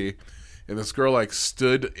York City, and this girl like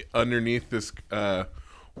stood underneath this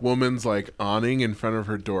woman's like awning in front of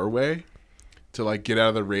her doorway to like get out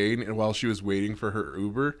of the rain, and while she was waiting for her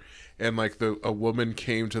Uber, and like a woman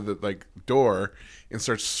came to the like door and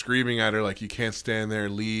starts screaming at her like, you can't stand there,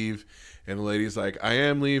 leave. And the lady's like, I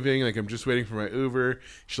am leaving, like I'm just waiting for my Uber.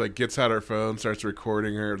 She like gets out her phone, starts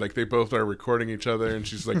recording her, like they both are recording each other, and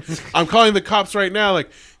she's like, I'm calling the cops right now. Like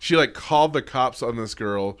she like called the cops on this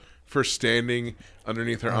girl for standing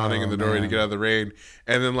underneath her awning in the doorway to get out of the rain.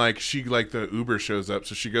 And then like she like the Uber shows up,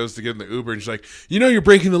 so she goes to get in the Uber, and she's like, you know, you're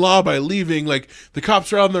breaking the law by leaving, like the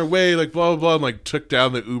cops are on their way, like blah blah blah, and like took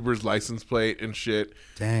down the Uber's license plate and shit,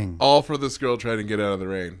 Dang, all for this girl trying to get out of the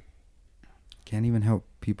rain. can't even help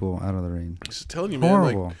people out of the rain. Just telling you, man,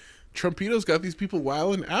 Horrible. like Trumpito's got these people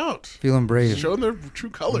wilding out, Feeling brave. showing their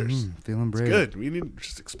true colors. Feeling It's brave. good. We need to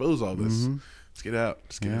just expose all this. Mhm. Let's get out.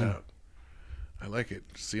 Let's get it Yeah. out. I like it.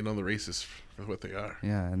 Just seeing all the racists for what they are.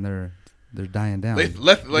 Yeah, and they're dying down. Like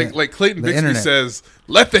Clayton the Bixby internet. says,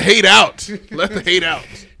 let the hate out. Let the hate out.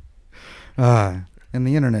 And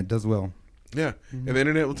the internet does well. Yeah. And the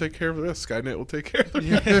internet will take care of the rest. Skynet will take care of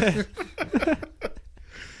the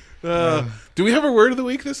rest. Do we have a word of the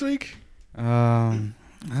week this week? I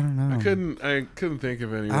don't know. I couldn't think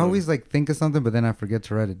of any. I always like think of something, but then I forget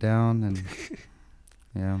to write it down, and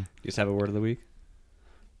yeah. You just have a word of the week.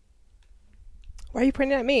 Why are you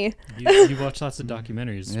pointing at me? You watch lots of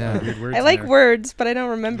documentaries. Yeah. Weird words I in like there. words, but I don't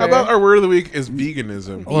remember. How about our word of the week is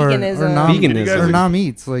veganism? Veganism. Veganism. Or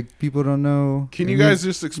non-meats. Like, people don't know. Can you guys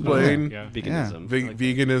just explain Yeah. Veganism.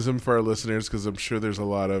 veganism for our listeners? Because I'm sure there's a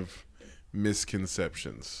lot of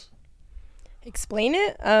misconceptions. Explain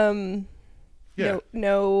it. Yeah.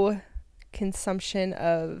 No consumption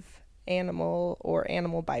of animal or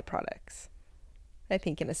animal byproducts. I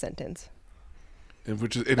think in a sentence. And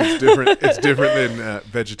it's different. It's different than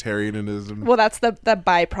vegetarianism. Well, that's the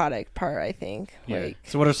byproduct part, I think. Yeah. Like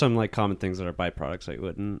So what are some like common things that are byproducts I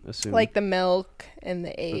wouldn't assume? like the milk and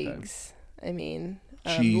the eggs. I mean,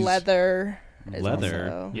 Cheese. leather. Is Leather?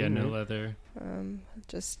 also, Yeah, no leather.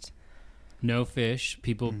 just No fish.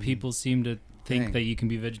 People seem to think Dang. that you can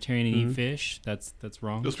be vegetarian and eat fish. That's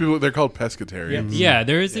wrong. Those people, they're called pescatarians. Yeah,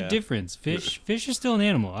 there is Yeah. a difference. Fish are still an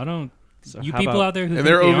animal. I don't. So You how people about- out there who And think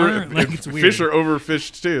they're they over. aren't, like, it's weird. Fish are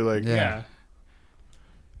overfished too. Like Yeah.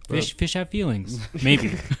 Fish have feelings.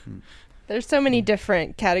 Maybe. there's so many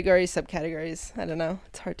different categories, subcategories. I don't know.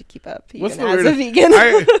 It's hard to keep up. What's Even the as a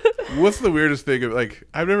weirdest? vegan. What's the weirdest thing? Like,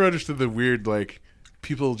 I've never understood the weird, like,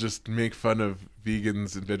 people just make fun of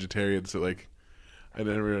vegans and vegetarians. So, like, I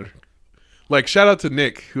never. Like, shout out to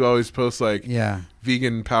Nick, who always posts like Yeah.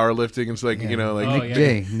 vegan powerlifting and so, like, Yeah. you know, like Oh, Nick yeah.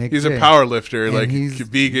 J. Nick he's J. a power lifter, And like he's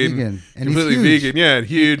vegan, And he's completely huge. vegan, yeah, and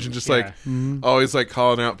huge, and just Yeah. like always like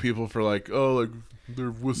calling out people for like, oh, like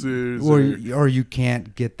they're wusses. Or you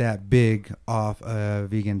can't get that big off a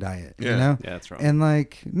vegan diet. Yeah. You know? Yeah, that's wrong. And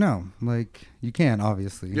like, no, like you can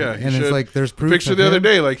obviously. Yeah, he and should. it's like there's proof. Picture of the other him.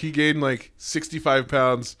 day, like he gained like 65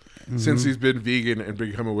 pounds since he's been vegan and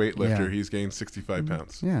become a weightlifter. Yeah. He's gained 65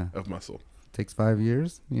 pounds Yeah, of muscle. takes 5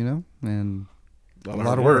 years, you know, and A a lot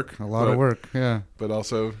lot of of work, A lot of but- work. Yeah, But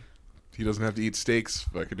also, he doesn't have to eat steaks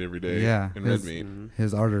fucking every day. Yeah, and red his- meat.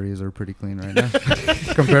 his arteries are pretty clean right now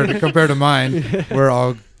compared to mine, where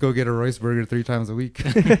I'll go get a Royce burger 3 times a week.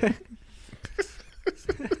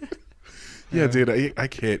 Yeah, dude, I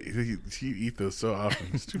can't. You eat those so often.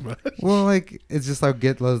 It's too much. Well, like it's just I'll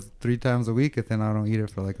get those 3 times a week, and then I don't eat it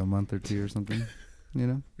for like a month or 2 or something. You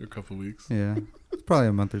know? A couple weeks. Yeah, it's probably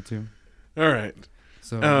a month or 2. All right.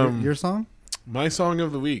 So your song? My song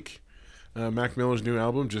of the week. Mac Miller's new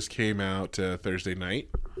album just came out Thursday night,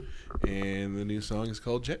 and the new song is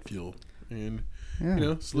called Jet Fuel. And Yeah. you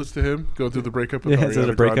know, so listen to him going through the breakup with Yeah, is it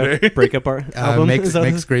Ariana a breakup Grande. breakup album? Makes Is that-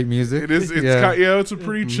 makes great music. It is. It's yeah. it's a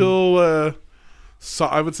pretty chill.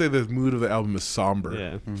 I would say the mood of the album is somber.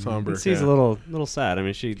 Yeah. Somber. She's yeah. a little sad. I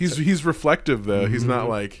mean, He's reflective though. He's not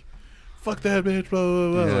like, fuck that bitch, blah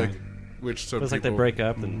blah blah. Yeah. Like, which some it's like they people- break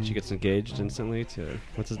up and she gets engaged instantly to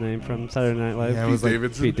what's his name from Saturday Night Live? Yeah, it Pete was like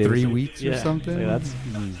Davidson. Pete 3 Davidson. weeks or Yeah. something. Yeah, that's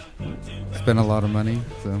Spent a lot of money,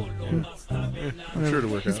 so I'm sure to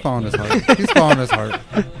work he's out. following his heart. He's following his heart.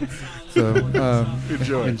 So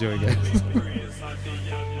Enjoy. enjoy, guys.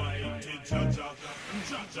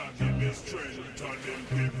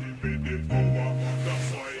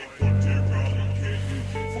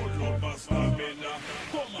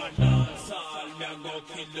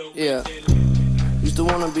 Yeah. Used to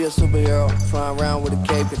wanna be a superhero, flying around with a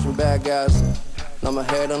cape, catching bad guys. Now my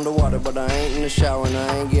head underwater, but I ain't in the shower and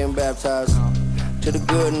I ain't getting baptized. To the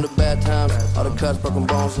good and the bad times, all the cuts, broken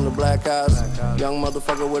bones, and the black eyes. Young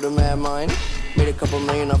motherfucker with a mad mind, made a couple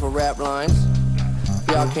million off of rap lines.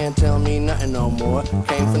 Y'all can't tell me nothing no more.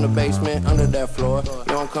 Came from the basement, under that floor. You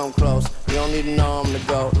don't come close, you don't need to know I'm the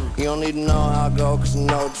GOAT. You don't need to know how I go, cause you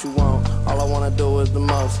know what you want. All I wanna do is the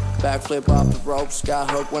most. Backflip off the rope,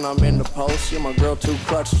 skyhook when I'm in the post. You're my girl, too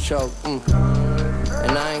clutch to choke. And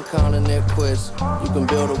I ain't calling it quits. You can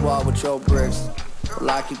build a wall with your bricks. Well,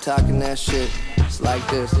 I keep talking that shit. It's like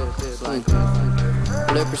this.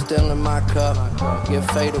 Liquor still in my cup. Get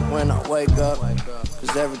faded when I wake up.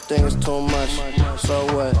 Cause everything is too much. So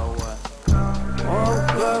what?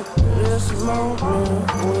 Woke up this morning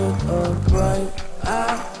with a bright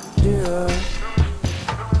idea.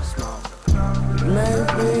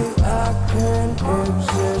 Maybe I can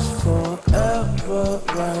exist forever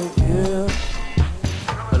right here.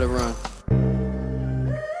 Let it run.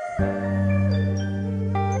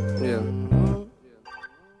 Yeah.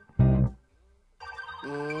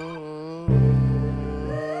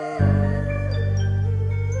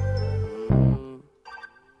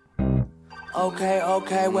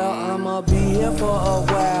 Okay, well, I'ma be here for a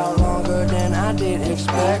while, longer than I did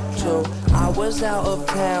expect to. I was out of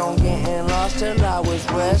town, getting lost till I was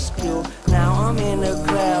rescued. Now I'm in the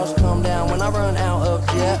clouds, come down when I run out of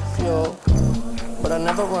jet fuel. But I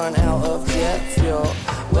never run out of jet fuel.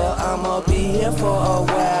 Well, I'ma be here for a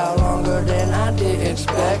while, longer than I did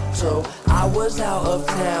expect to. I was out of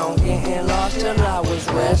town, getting lost till I was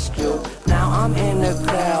rescued. Now I'm in the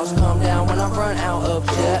clouds, come down when I run out of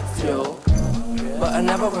jet fuel. But I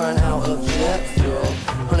never run out of jet fuel.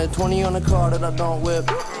 120 on the car that I don't whip.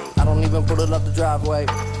 I don't even put it up the driveway.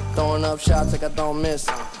 Throwing up shots like I don't miss.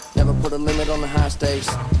 Never put a limit on the high stakes.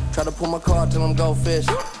 Try to pull my car till I'm go fish.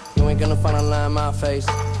 You ain't gonna find a line in my face.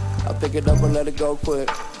 I pick it up and let it go quick.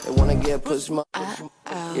 They wanna get pussy,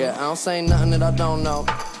 yeah, I don't say nothing that I don't know.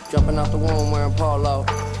 Jumping out the womb wearing polo.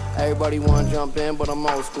 Everybody wanna jump in, but I'm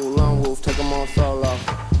old school. Lone wolf, take them on solo.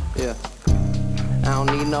 Yeah. I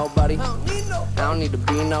don't need nobody. I don't need to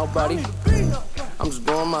be nobody. I'm just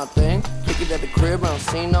doing my thing. Kick it at the crib, I don't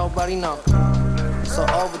see nobody, no. So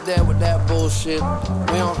over there with that bullshit,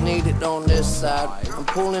 we don't need it on this side. I'm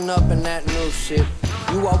pulling up in that new shit.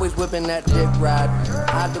 You always whipping that dick ride.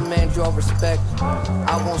 I demand your respect.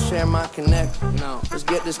 I won't share my connect. No, let's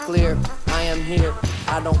get this clear. I am here.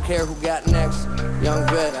 I don't care who got next. Young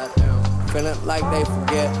vet, feeling like they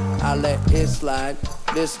forget. I let it slide.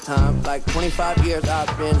 This time, like 25 years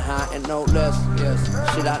I've been high and no less. Yes,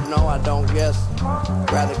 shit I know I don't guess.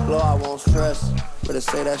 Rather glow, I won't stress. Better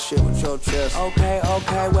say that shit with your chest. Okay,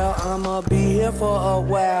 well I'ma be here for a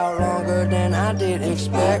while, longer than I did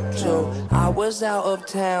expect to. I was out of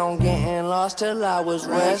town, getting lost till I was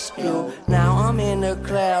rescued. Now I'm in the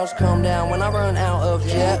clouds, come down when I run out of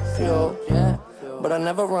jet fuel. But I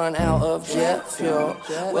never run out of jet fuel.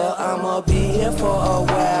 Well, I'ma be here for a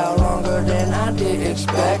while, longer than I did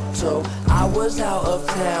expect to. I was out of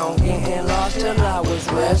town, getting lost till I was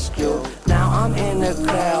rescued. Now I'm in the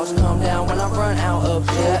clouds, come down when I run out of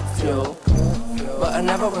jet fuel. But I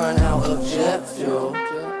never run out of jet fuel.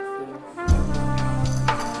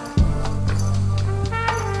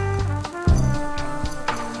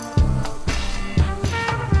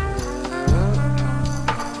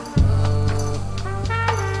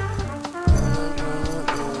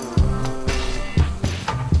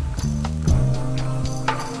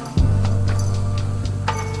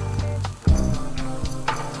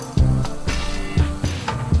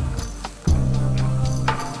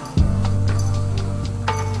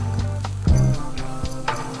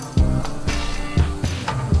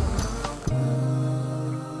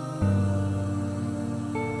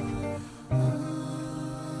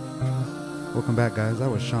 Welcome back, guys. That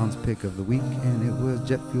was Sean's pick of the week, and it was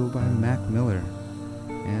Jet Fuel by Mac Miller.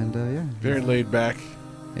 And yeah, very laid back.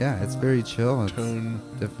 Yeah, it's very chill. It's tone.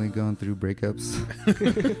 Definitely going through breakups.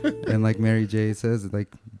 And like Mary J says,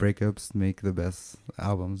 like breakups make the best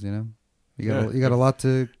albums. You know, you got a lot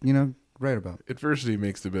to write about. Adversity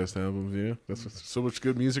makes the best albums. You know, that's so much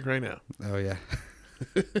good music right now. Oh yeah,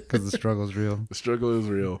 because the struggle's real. The struggle is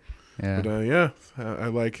real. Yeah, but I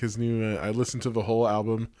like his new. I listened to the whole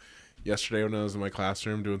album yesterday when I was in my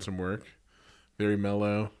classroom doing some work. Very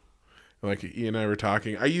mellow. Like Ian and I were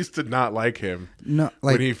talking. I used to not like him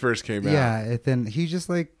when he first came out. Yeah, and then he just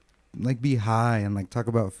like be high and like talk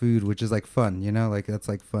about food, which is like fun, like that's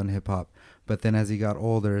like fun hip hop. But then as he got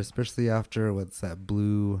older, especially after what's that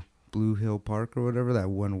Blue Hill Park or whatever, that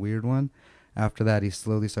one weird one, after that he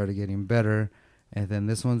slowly started getting better. And then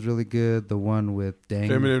this one's really good. The one with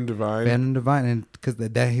Feminine Divine, and because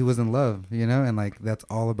that he was in love, and like that's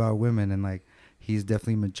all about women, and like he's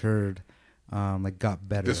definitely matured, like got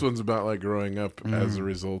better. This one's about like growing up as a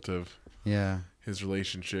result of his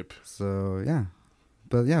relationship. So yeah,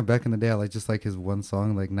 but yeah, back in the day, I just like his one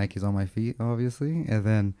song, like Nike's on My Feet, obviously, and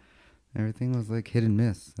then everything was like hit and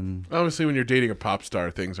miss. And obviously, when you're dating a pop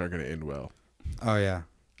star, things aren't going to end well. Oh yeah,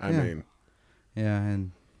 I mean, yeah,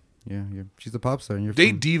 and. Yeah, she's a pop star, and you're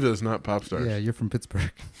date divas, not pop stars. Yeah, you're from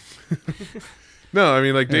Pittsburgh. No, I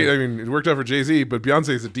mean it worked out for Jay-Z, but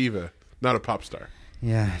Beyonce's a diva, not a pop star.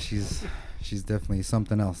 Yeah, she's definitely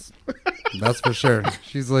something else. That's for sure.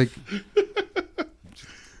 She's like.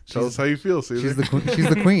 Tell us how you feel, Caesar. She's the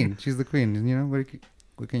queen. She's the queen.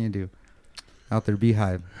 What can you do? Out there,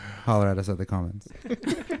 Beehive, holler at us at the comments.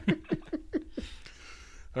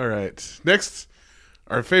 All right, next.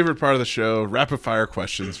 Our favorite part of the show, rapid fire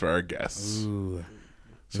questions for our guests. Ooh.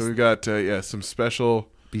 So we've got some specially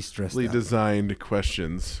designed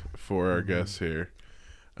questions for our guests here.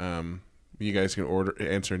 You guys can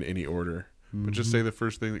answer in any order, but just say the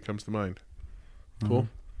first thing that comes to mind. Cool.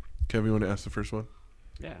 Kevin, you want to ask the first one?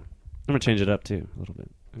 Yeah. I'm going to change it up too a little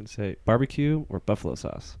bit. I'm going to say barbecue or buffalo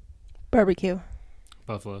sauce? Barbecue.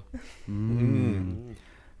 Buffalo.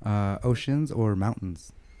 Oceans or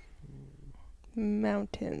mountains?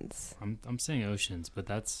 Mountains. I'm saying oceans, but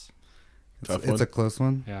it's a close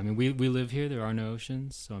one. Yeah, I mean we live here. There are no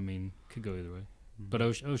oceans, so I mean could go either way. But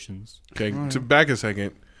oceans. Okay, to back a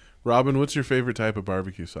second, Robin, what's your favorite type of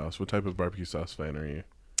barbecue sauce? What type of barbecue sauce fan are you?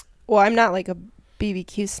 Well, I'm not like a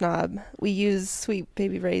BBQ snob. We use Sweet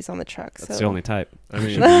Baby Ray's on the truck. That's so. the only type. I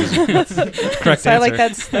mean, Correct So I like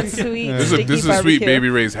answer. that's sweet. this is sticky a Sweet barbecue. Baby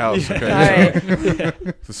Ray's house. Okay,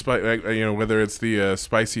 All so, right. whether it's the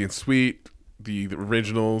spicy and sweet, the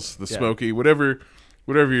originals, the Yeah. smoky, whatever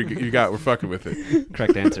you got, we're fucking with it.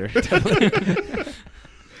 Correct answer.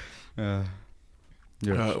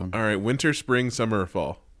 You're All right, winter, spring, summer, or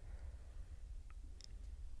fall.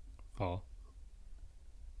 Fall.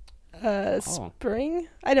 Spring?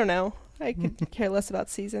 I don't know. I could care less about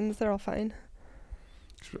seasons. They're all fine.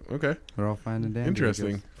 Okay, We're all fine and dandy. I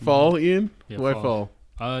interesting. guess. Fall, Ian. Yeah, Why fall.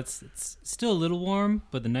 fall? It's still a little warm,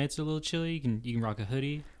 but the nights are a little chilly. You can rock a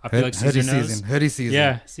hoodie. I feel like Hoodie Caesar knows. season. Hoodie season.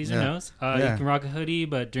 Yeah, Caesar Yeah. knows. Yeah. You can rock a hoodie,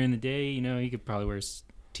 but during the day, you could probably wear a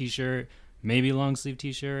t-shirt, maybe a long sleeve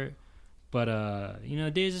t-shirt. But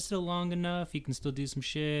days are still long enough. You can still do some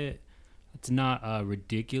shit. It's not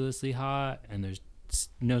ridiculously hot, and there's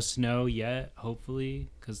no snow yet. Hopefully,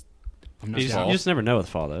 because I'm not You sure. just never know with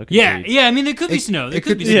fall, though. It could Yeah, be- yeah. I mean, there could be snow. There It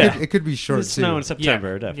could be be. snow. It could be short There's snow in too.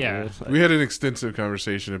 September, Yeah, definitely. We had an extensive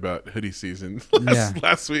conversation about hoodie season Yeah.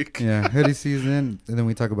 last week. Yeah, hoodie season, and then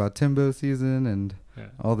we talk about Timbo season and Yeah.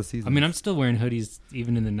 all the seasons. I mean, I'm still wearing hoodies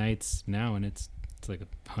even in the nights now, and it's like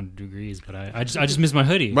 100 degrees. But I just miss my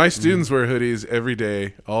hoodie. My students wear hoodies every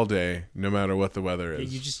day, all day, no matter what the weather Yeah,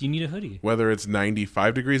 is. you need a hoodie. Whether it's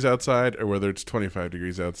 95 degrees outside or whether it's 25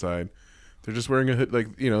 degrees outside, they're just wearing a hood,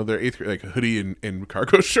 they're eighth grade, like a hoodie and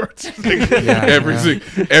cargo shorts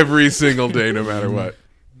every single day, no matter what.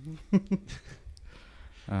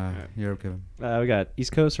 You're okay. We got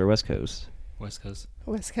East Coast or West Coast? West Coast.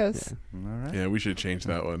 West Coast. All right. Yeah, we should change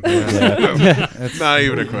that one. It's Not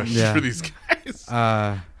even a question Yeah. for these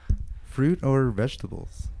guys. Fruit or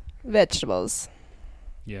vegetables? Vegetables.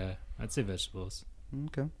 Yeah, I'd say vegetables.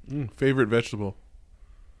 Okay. Favorite vegetable?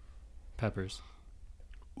 Peppers.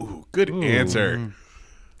 Ooh, good answer.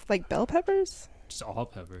 Like bell peppers? Just all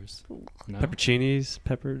peppers. No? Pepperoncinis,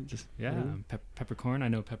 just Yeah, peppercorn. I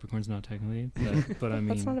know peppercorn's not technically, but I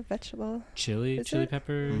That's not mean a vegetable. chili Is it?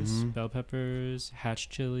 peppers, bell peppers, hatch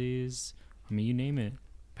chilies. I mean, you name it,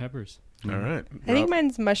 peppers. All right. I think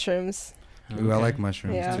mine's mushrooms. Ooh, I like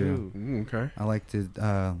mushrooms Yeah. too. Okay. I like to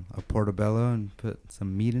a portobello and put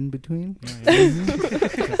some meat in between.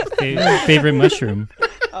 Favorite mushroom.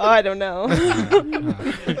 Oh, I don't know.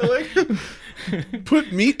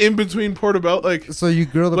 Put meat in between portobello, like So you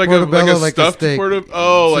grill the like portobello a like a stuffed steak.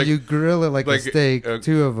 so you grill it like a steak, uh,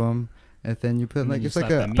 two of them, and then you put And like then you it's like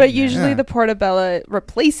slap a. that meat But in there. usually Yeah. the portobello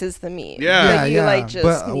replaces the meat. Yeah. But you Yeah, like yeah. just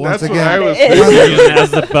But meat once That's again- what I was it.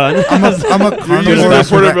 as the bun. I'm a You're using the carnivorous.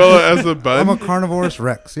 portobello as the bun. I'm a carnivorous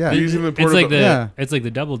Rex. Yeah. You're using the It's portobello. like the Yeah. it's like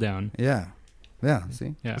the double down. Yeah. Yeah.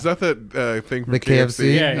 See. Yeah. Is that that thing from The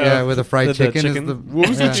KFC. Yeah, Yeah, yeah. with the fried The chicken. chicken. Is the, What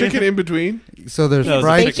was yeah. the chicken in between? So there's No, it was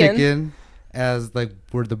fried bacon. chicken as like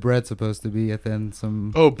where the bread's supposed to be, and then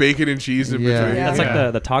some. Oh, bacon and cheese in Yeah. between. Yeah. That's like Yeah.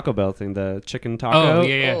 the Taco Bell thing, the chicken taco. Oh,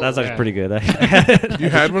 yeah. That's actually Yeah. pretty good. You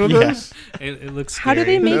had one of Yeah. those? It looks. How do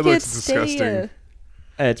they scary. make That it looks disgusting. stay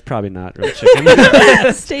It's probably not real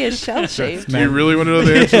chicken. stay a shell shape? Do you really want to know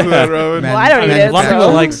the answer to that, Robin? Man- Well, I don't eat man- it. A lot of so-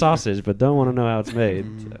 people like sausage, but don't want to know how it's made.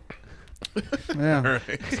 so. Yeah.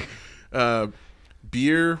 All right.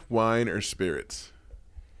 Beer, wine, or spirits?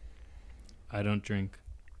 I don't drink.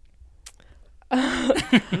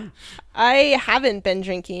 I haven't been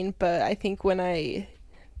drinking, but I think when I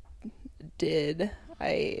did,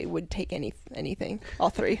 I would take anything, all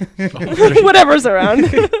three, whatever's around.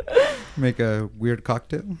 Make a weird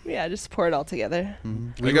cocktail. Yeah, just pour it all together.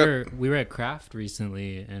 We were at Craft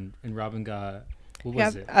recently, and Robin got what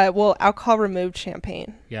was it? Well, alcohol removed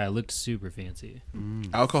champagne. Yeah, it looked super fancy.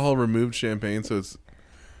 Alcohol removed champagne, so it's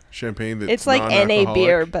champagne that's It's like NA non-alcoholic.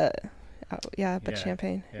 beer, but Yeah,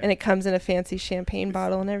 champagne, yeah. and it comes in a fancy champagne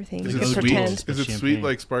bottle and everything. Is You it can Those sweet? pretend. bottles. Is it sweet Champagne.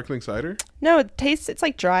 like sparkling cider? No, it's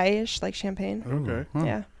like dryish, like champagne. Okay. Huh.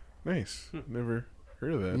 Yeah. Nice. Never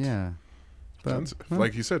heard of that. Yeah. Fancy. Huh.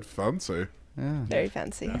 Like you said, fancy. Yeah. Very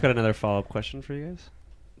fancy. I've got another follow-up question for you guys.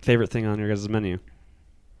 Favorite thing on your guys' menu?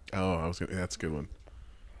 Oh, that's a good one.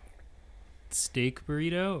 Steak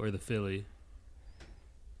burrito or the Philly?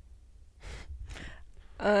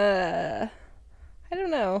 I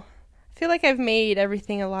don't know. I feel like I've made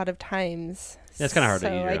everything a lot of times. Yeah, it's kind of hard so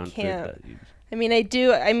to eat your I own can't. food. I mean, I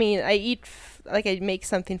do. I mean, I eat like I make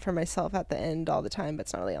something for myself at the end all the time, but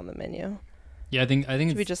it's not really on the menu. Yeah, I think We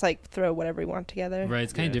it's just like throw whatever we want together. right.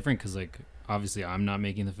 It's kind of Yeah. different because like obviously I'm not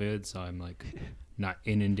making the food, so I'm like not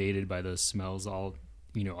inundated by those smells all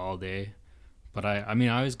day. But I mean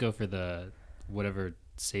I always go for the whatever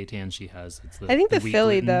seitan she has. It's I think the wheat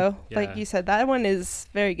Philly, gluten. though, Yeah. like you said, that one is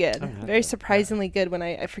very good. I haven't had Very that. surprisingly good when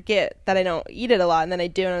I forget that I don't eat it a lot, and then I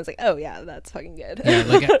do, and I was like, oh, yeah, that's fucking good. Yeah,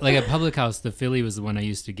 like at Public House, the Philly was the one I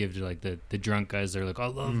used to give to like the drunk guys. They're like, I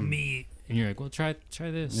love meat, and you're like, well, try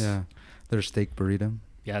this. Yeah, their steak burrito.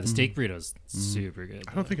 Yeah, the steak burrito's super good.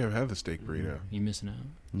 I don't think I've had the steak burrito. You're missing out.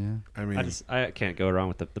 Yeah, I mean, I can't go wrong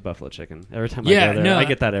with the buffalo chicken. Every time Yeah, I go there, no, I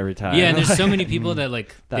get that every time. Yeah, and there's so many people that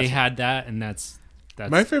like they That's- had that, and that's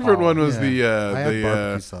my favorite one was I the have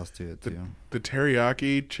barbecue sauce to it too. the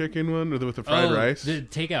teriyaki chicken one with the fried rice. The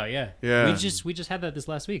takeout, yeah. Yeah. We just had that this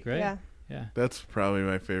last week, right? Yeah. Yeah. That's probably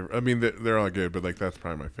my favorite. I mean, they're all good, but like that's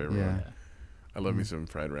probably my favorite Yeah, one. I love me some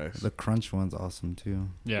fried rice. the crunch one's awesome too.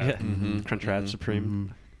 Yeah. Crunch Wrap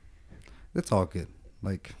Supreme. It's all good.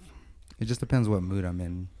 Like, it just depends what mood I'm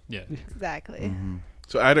in. Yeah. Exactly.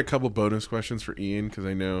 So I had a couple bonus questions for Ian because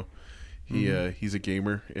I know he's a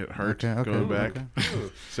gamer at heart. Okay, Going back. okay.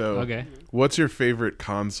 So, Okay. what's your favorite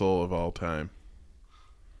console of all time?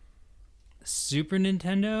 Super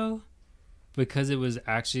Nintendo, because it was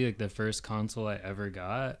actually like the first console I ever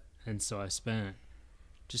got, and so I spent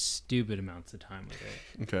just stupid amounts of time with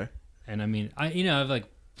it. Okay. And I mean, I've like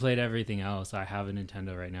played everything else. I have a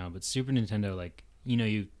Nintendo right now, but Super Nintendo, like,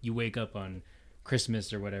 you wake up on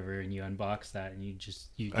Christmas or whatever and you unbox that and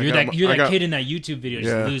you're that kid in that YouTube video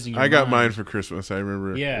just losing your I got mind. mine for Christmas. I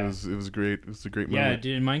remember. Yeah. It was great. It was a great Yeah, moment.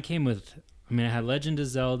 dude, and mine came with, I mean, I had Legend of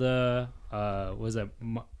Zelda, was that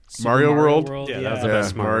Super Mario World? Yeah, that was the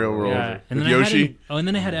best Mario World. Yeah, and With then Yoshi. and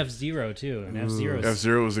then I had F-Zero too, and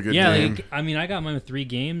F-Zero was a good yeah, game. like, I mean, I got mine with 3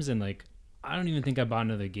 games, and like, I don't even think I bought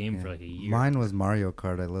another game for like a year. Mine was Mario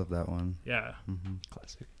Kart. I love that one. Yeah.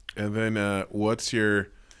 Classic. And then, what's your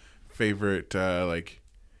favorite like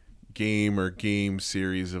game or game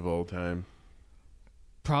series of all time?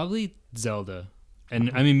 Probably Zelda,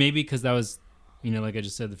 and I mean maybe because that was, like I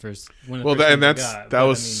just said, the first one. Well, that was I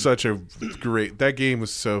mean, such a great. That game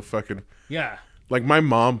was so fucking. yeah. Like my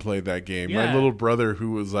mom played that game. My Yeah. little brother,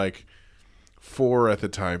 who was like 4 at the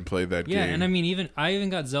time, played that Yeah, game. and I mean I even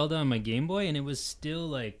got Zelda on my Game Boy, and it was still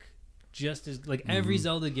like just as like every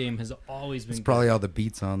Zelda game has always been. It's probably all the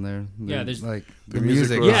beats on there. Yeah, there's- like the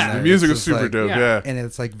music. was, on Yeah. there. the music It's was just super like- dope. yeah. Yeah. and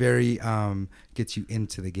it's like very gets you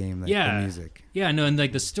into the game. Like Yeah. the music. Yeah, no, and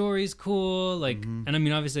like the story's cool, like, and I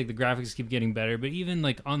mean obviously like the graphics keep getting better, but even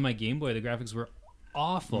like on my Game Boy the graphics were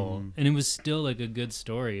awful, and it was still like a good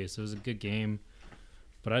story, so it was a good game.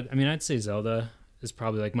 But I mean I'd say Zelda is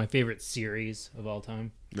probably like my favorite series of all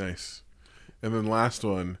time. Nice. And then last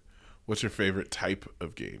one, what's your favorite type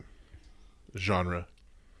of game? Genre.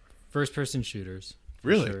 First person shooters. for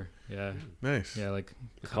Really? Sure. Yeah. Nice. Yeah, like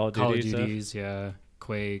Call of Call of Duty stuff? Duties, yeah.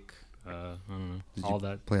 Quake, I don't know. Did all you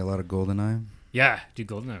that. play a lot of GoldenEye? Yeah, dude,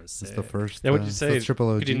 GoldenEye was It's sick. the first. Yeah, what'd you say? It's triple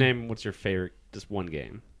OG. Could you name what's your favorite? Just one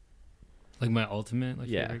game. Like my ultimate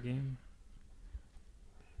Yeah. favorite game.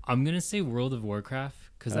 I'm gonna say World of Warcraft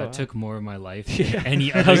because Oh, that took more of my life Yeah. than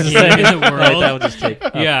any I other was game just saying, in the right, world. that would just take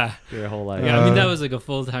up Yeah, your whole life. yeah. I mean that was like a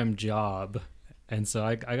full-time job, and so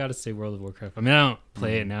I gotta say World of Warcraft. I mean I don't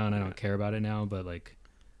play it now and I don't care about it now, but like,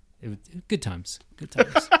 good times, good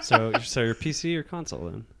times. So your PC or console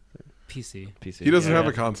then? PC. PC. He doesn't yeah. have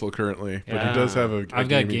a console currently, but Yeah. he does have a I've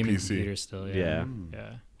got gaming gaming PC. computer still. Yeah. Yeah, yeah,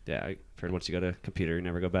 Yeah, I heard once you go to computer, you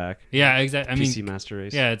never go back. yeah. Exactly. I mean, PC Master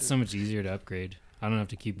Race. yeah, it's so much easier to upgrade. I don't have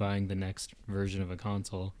to keep buying the next version of a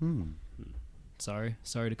console. Sorry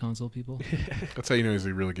to console people. That's how you know he's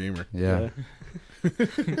a real gamer. Yeah.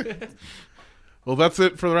 Well, that's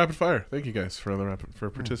it for the rapid fire. Thank you guys for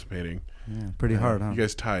participating. Yeah. Pretty hard, huh? You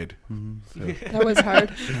guys tied. That was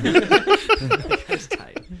hard. It's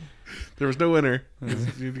tight. There was no winner.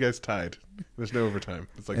 You guys tied. There's no overtime.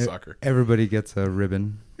 It's like soccer. Everybody gets a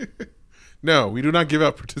ribbon. No, we do not give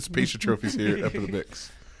out participation trophies here at Up in the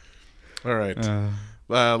Mix. All right.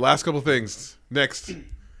 Last couple things. Next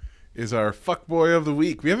is our fuckboy of the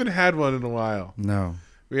week. We haven't had one in a while. No.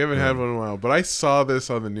 We haven't had one in a while. But I saw this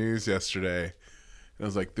on the news yesterday. And I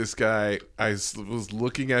was like, this guy, I was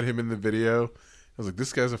looking at him in the video. I was like,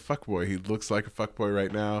 this guy's a fuckboy. He looks like a fuckboy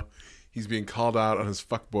right now. He's being called out on his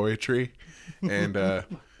fuckboyetry. And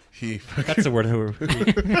he... That's the word.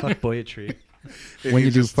 Fuckboyetry. When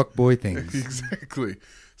you do just- fuckboy things. Exactly.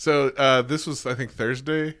 So this was, I think,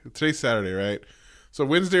 Thursday. Today's Saturday, right? So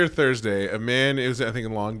Wednesday or Thursday, a man, it was, I think,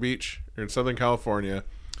 in Long Beach or in Southern California,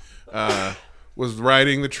 was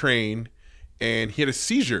riding the train, and he had a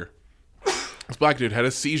seizure. This black dude had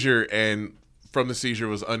a seizure, and from the seizure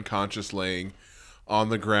was unconscious laying on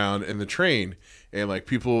the ground in the train. And like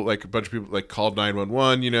people, like a bunch of people, like called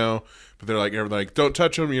 911, you know, but they're like, don't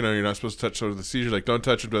touch him, you know, you're not supposed to touch someone with a seizure. Like, don't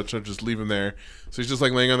touch him, just leave him there. So he's just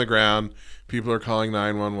like laying on the ground. People are calling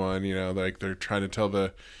 911, you know, like they're trying to tell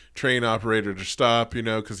the train operator to stop, you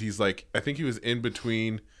know, because he's like, I think he was in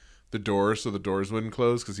between the doors, so the doors wouldn't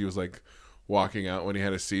close because he was like walking out when he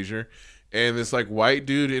had a seizure. And this like white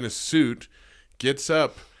dude in a suit gets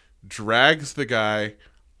up, drags the guy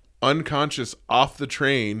unconscious off the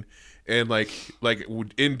train, and like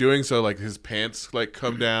in doing so, like his pants like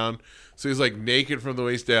come down, so he's like naked from the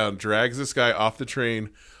waist down, drags this guy off the train,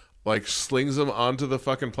 like slings him onto the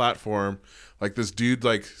fucking platform. Like this dude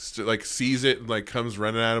like sees it and like comes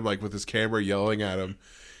running at him like with his camera yelling at him.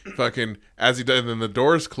 Fucking as he does, and then the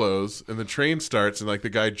doors close and the train starts, and like the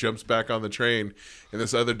guy jumps back on the train, and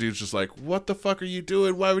this other dude's just like, what the fuck are you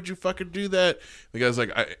doing? Why would you fucking do that? The guy's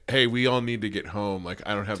like, hey, we all need to get home. Like,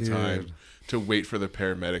 I don't have time to wait for the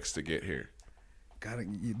paramedics to get here.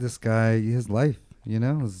 This guy, his life, you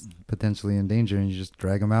know, is potentially in danger, and you just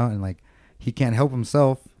drag him out, and like he can't help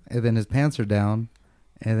himself, and then his pants are down,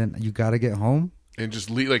 and then you gotta get home and just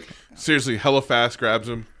leave, like seriously, hella fast, grabs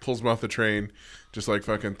him, pulls him off the train, just like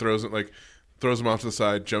fucking throws him off to the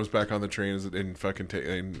side, jumps back on the train, and fucking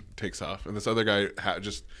takes off. And this other guy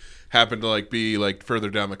just happened to like be like further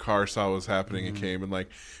down the car, saw what was happening, and came and like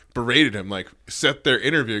berated him, like sat there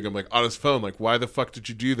interviewing him like on his phone, like, why the fuck did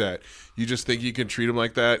you do that? You just think you can treat him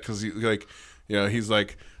like that because he like, you know, he's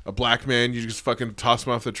like a black man, you just fucking toss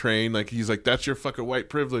him off the train. Like, he's like, that's your fucking white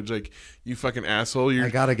privilege. Like, you fucking asshole. I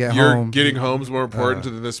gotta get home. Getting home's more important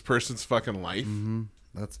than this person's fucking life.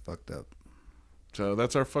 That's fucked up. So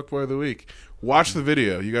that's our fuckboy of the week. Watch the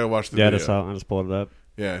video. You gotta watch the video. Yeah, I just pulled it up.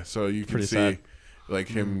 Yeah, so you can see like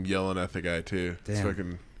him yelling at the guy too. Damn. It's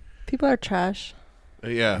fucking. People are trash.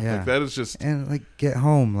 Yeah, like that is just. And like, get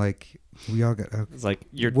home. Like, we all got. It's like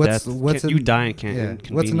your death. You die and can't.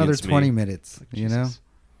 Yeah. What's another 20 minutes? Like, you know.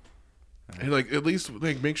 And like, at least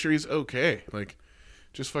like make sure he's okay. Like,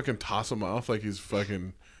 just fucking toss him off like he's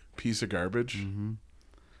fucking piece of garbage.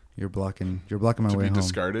 You're blocking my way home. To be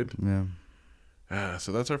discarded. Yeah.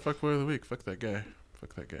 So that's our fuckboy of the week. Fuck that guy.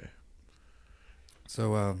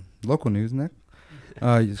 So local news, Nick.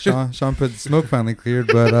 Sean put smoke finally cleared,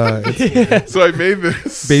 but so I made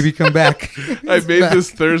this baby come back. I made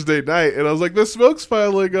this Thursday night, and I was like, the smoke's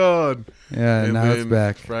finally gone. Yeah, and now it's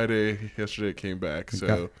back. Yesterday it came back.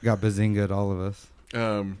 So got bazingaed, all of us.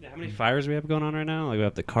 How many fires we have going on right now? Like, we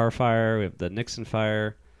have the Carr fire, we have the Nixon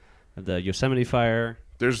fire, the Yosemite fire.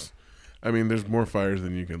 There's more fires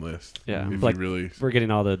than you can list. Yeah, if like, you really, we're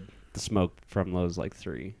getting all the smoke from those like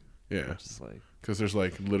 3. Yeah, like, because there's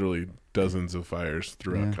like literally dozens of fires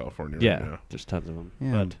throughout California right now. There's tons of them.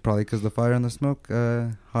 Yeah, probably because the fire and the smoke,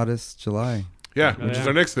 hottest July. Yeah, which is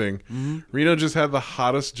our next thing. Reno just had the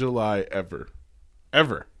hottest July ever.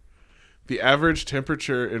 The average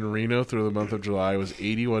temperature in Reno through the month of July was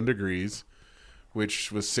 81 degrees,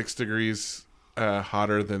 which was 6 degrees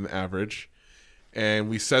hotter than average. And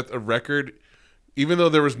we set a record, even though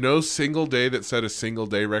there was no single day that set a single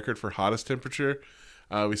day record for hottest temperature.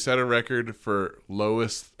 We set a record for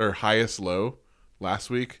lowest or highest low last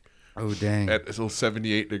week. Oh, dang. At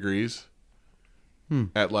 78 degrees.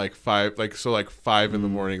 At like 5 in the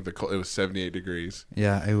morning, it was 78 degrees.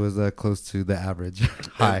 Yeah, it was close to the average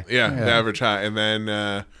high. The average high. And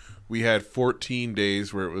then we had 14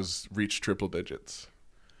 days where it was reached triple digits,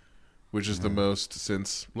 which is the most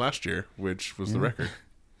since last year, which was the record.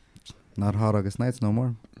 Not hot August nights no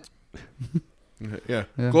more. Yeah.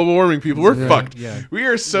 Global warming, people. We're fucked. Yeah. We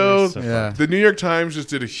are so fucked. The New York Times just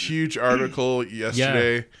did a huge article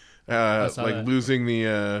yesterday, losing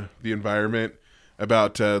the environment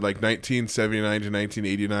about like 1979 to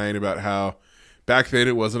 1989, about how back then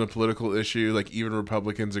it wasn't a political issue. Like, even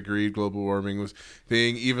Republicans agreed global warming was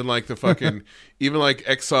thing. Even like the fucking even like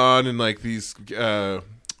Exxon and like these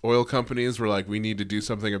oil companies were like, we need to do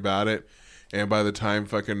something about it. And by the time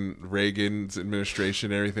fucking Reagan's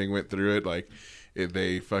administration, everything went through it, like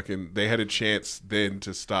they had a chance then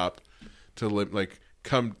to stop, to like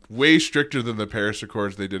come way stricter than the Paris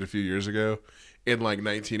Accords they did a few years ago in like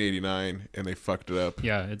 1989, and they fucked it up.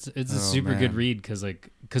 Yeah, it's a super good read because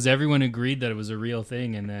everyone agreed that it was a real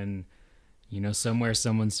thing, and then somewhere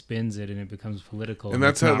someone spins it and it becomes political. And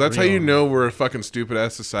that's how you know we're a fucking stupid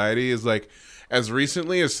ass society. Is like, as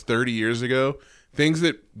recently as 30 years ago, things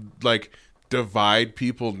that like divide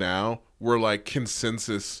people now were like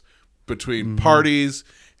consensus between parties,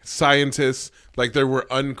 scientists, like they were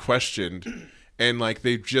unquestioned, and like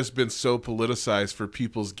they've just been so politicized for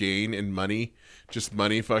people's gain and money just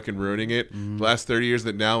money fucking ruining it. The last 30 years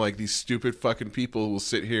that now like these stupid fucking people will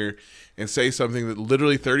sit here and say something that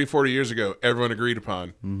literally 30, 40 years ago everyone agreed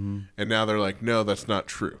upon. And now they're like, no, that's not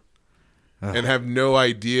true. And have no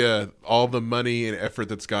idea all the money and effort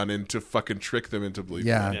that's gone in to fucking trick them into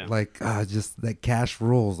believing that. Yeah, like just that cash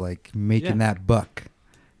rules, like making that buck.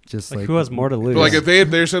 Just like who has more to lose? But like if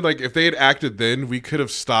they had acted then, we could have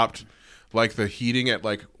stopped like the heating at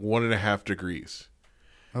like 1.5 degrees.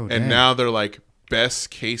 Oh, and damn. now they're like best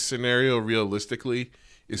case scenario realistically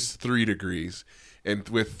is 3 degrees. And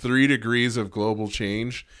with 3 degrees of global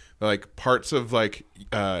change, like parts of like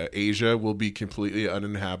Asia will be completely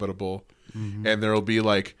uninhabitable. And there will be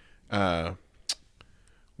like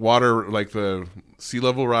water, like the sea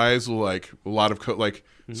level rise will like a lot of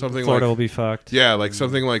something Florida like will be fucked. Yeah, like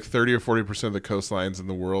something like 30 or 40% of the coastlines in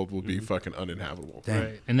the world will be fucking uninhabitable.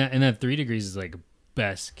 Right. And that 3 degrees is like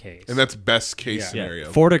best case. And that's best case scenario.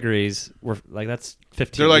 4 degrees, we're like that's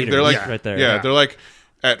 15 They're like meters right there. Yeah, they're like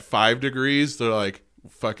at 5 degrees, they're like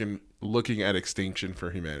fucking looking at extinction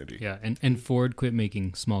for humanity. Yeah, and Ford quit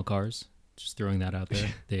making small cars. Just throwing that out there.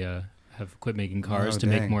 They have quit making cars to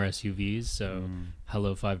make more SUVs. So,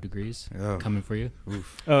 hello 5 degrees coming for you.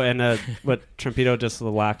 Oh, and what Trumpito just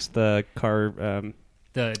relaxed the car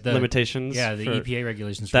the limitations. Yeah, the EPA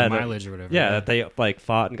regulations for mileage or whatever. Yeah, that they like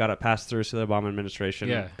fought and got it passed through to the Obama administration.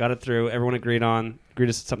 Yeah, got it through. Everyone agreed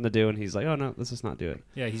it's something to do, and he's like, oh no, let's just not do it.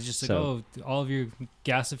 Yeah, he's just like, oh, all of your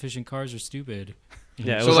gas efficient cars are stupid.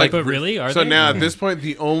 Yeah, so like, but really, are so they? now at this point,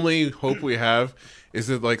 the only hope we have is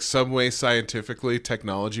that like some way scientifically,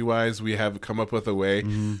 technology wise, we have come up with a way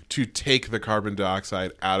to take the carbon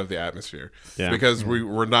dioxide out of the atmosphere. Yeah. Because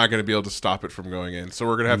we're not going to be able to stop it from going in. So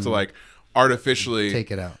we're going to have to like artificially take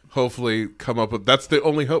it out. Hopefully come up with that's the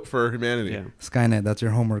only hope for humanity. Yeah. Skynet, that's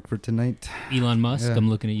your homework for tonight. Elon Musk, I'm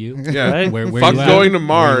looking at you. Yeah. Right? Where Fuck you going to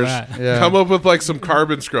Mars. Yeah. Come up with like some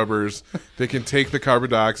carbon scrubbers that can take the carbon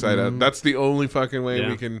dioxide out. That's the only fucking way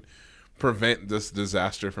we can prevent this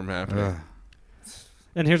disaster from happening.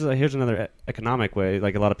 And here's another economic way.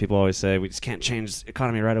 Like a lot of people always say, we just can't change the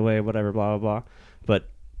economy right away, whatever, blah, blah, blah. But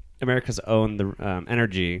America's owned the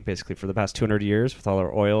energy basically for the past 200 years with all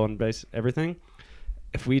our oil and everything.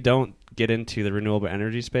 If we don't get into the renewable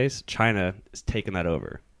energy space, China is taking that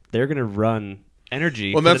over. They're going to run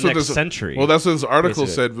energy for the next century. Well, that's what this article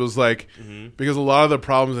said was like, because a lot of the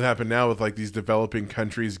problems that happen now with like these developing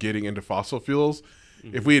countries getting into fossil fuels,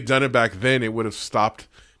 if we had done it back then, it would have stopped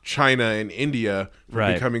China and India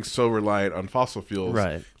from becoming so reliant on fossil fuels.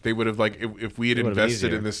 Right. They would have like if we had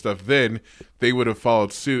invested in this stuff then, they would have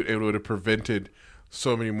followed suit and would have prevented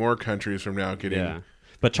so many more countries from now getting. Yeah.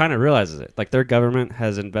 But China realizes it. Like their government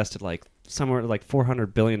has invested like somewhere like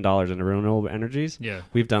 $400 billion into renewable energies. Yeah.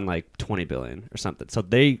 We've done like $20 billion or something. So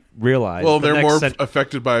they realize. Well, they're more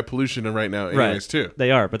affected by pollution right now, anyways, too. They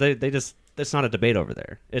are, but they just. It's not a debate over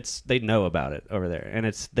there. They know about it over there, and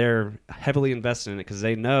they're heavily invested in it because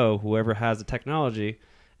they know whoever has the technology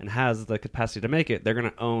and has the capacity to make it, they're going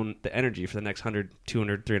to own the energy for the next 100,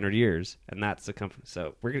 200, 300 years, and that's the company.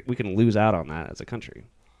 So we can lose out on that as a country.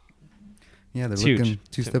 Yeah, they're looking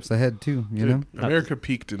two steps ahead too. You know, America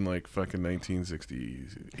peaked in like fucking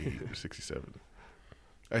 1968 or 67.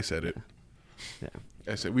 I said it. Yeah.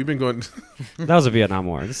 I said we've been going. That was a Vietnam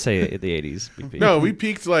War. Let's say the 80s. No, we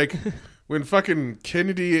peaked like. When fucking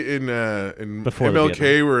Kennedy and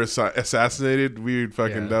MLK were assassinated,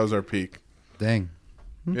 that was our peak. Dang.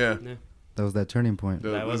 Yeah. That was that turning point.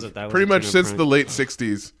 That was pretty much since the late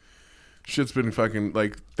 60s. Shit's been fucking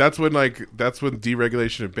like that's when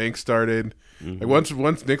deregulation of banks started. Like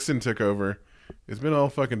once Nixon took over, it's been all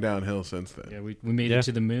fucking downhill since then. Yeah, we made it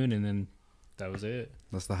to the moon and then that was it.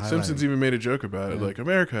 That's the highlight. Simpsons even made a joke about it, like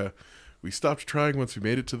America, we stopped trying once we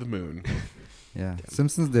made it to the moon. Yeah,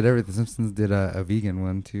 Simpsons did everything. Simpsons did a vegan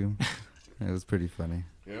one too. It was pretty funny.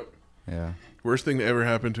 Yep. Yeah. Worst thing that ever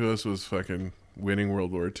happened to us was fucking winning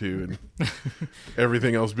World War II and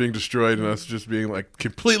everything else being destroyed and us just being like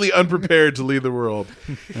completely unprepared to lead the world.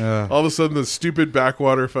 All of a sudden, the stupid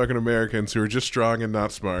backwater fucking Americans who are just strong and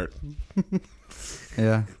not smart.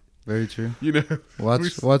 Yeah. Very true. You know,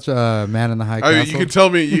 watch Man in the High Castle. I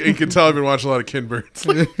mean, you can tell I've been watching a lot of Ken Burns.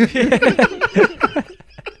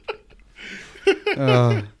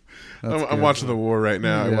 I'm watching the war right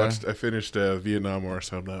now. Yeah. I finished Vietnam War,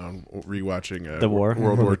 so now I'm rewatching the war,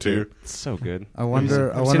 World War II. It's so good. I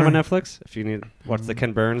wonder. Have you seen it on Netflix? If you need, watch the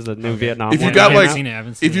Ken Burns, the new Vietnam. If War.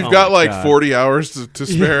 you've got like 40 hours to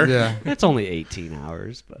spare, yeah, it's only 18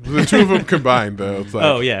 hours. But the two of them combined, though. It's like,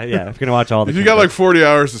 oh yeah. If you're gonna watch all, if you got like 40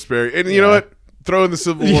 hours to spare, and you know what, throw in the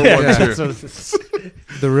Civil War one too.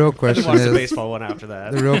 The real question is the baseball one after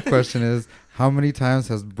that. The real question is, how many times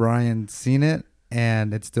has Brian seen it?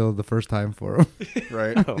 and it's still the first time for him.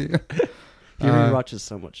 Right. Oh. He rewatches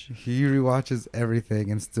so much. He rewatches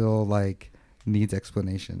everything and still like needs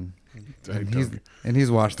explanation. And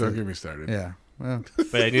he's watched it. Don't get me started. Yeah. Well,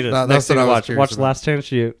 But I need to That's next thing what I to was watch. curious Watch about.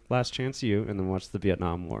 Last Chance You, and then watch the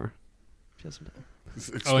Vietnam War. Just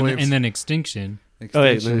and then Extinction. Oh, yeah,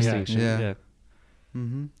 Extinction. Extinction. Yeah.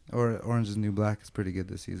 Mm-hmm. Or Orange is the New Black is pretty good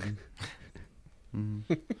this season.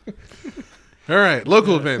 Mm-hmm. All right,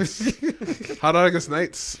 local events. Hot August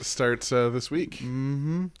Nights starts this week.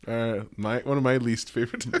 Mm-hmm. One of my least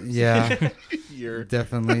favorite times. Yeah, year.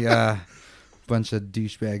 definitely. Bunch of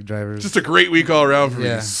douchebag drivers. Just a great week all around for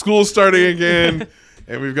me. School's starting again,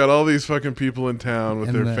 and we've got all these fucking people in town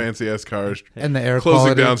with their fancy ass cars and the air closing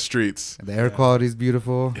quality, down streets. The air quality is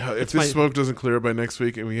beautiful. Yeah, if this smoke doesn't clear up by next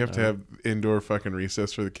week, and we have to have indoor fucking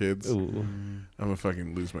recess for the kids, I'm gonna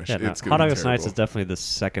fucking lose my shit. No, It's gonna Hot be August Nights terrible. is definitely the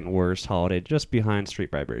second worst holiday, just behind Street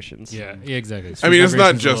Vibrations. Yeah, exactly. I mean, it's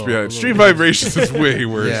not just behind. Street Vibrations is way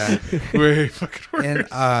worse. Yeah. Way fucking worse.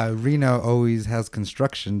 And Reno always has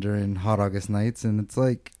construction during Hot August Nights, and it's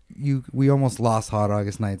like we almost lost Hot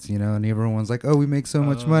August Nights, and everyone's like, oh, we make so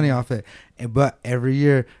much money off it. But every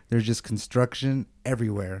year there's just construction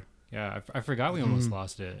everywhere. Yeah, I forgot we almost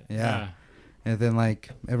lost it. Yeah. And then like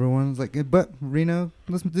everyone's like, but Reno,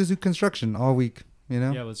 let's do construction all week.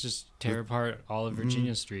 Yeah, let's just tear apart all of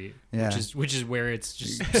Virginia Street. Yeah. which is where it's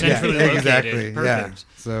just centrally located. Exactly. Perfect.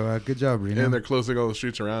 Yeah. So good job, Reno. And they're closing all the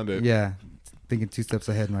streets around it. Yeah. Thinking 2 steps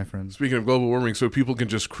ahead, my friends. Speaking of global warming, so people can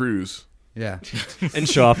just cruise. Yeah. And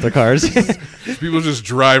show off their cars. People just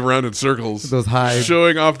drive around in circles. Those high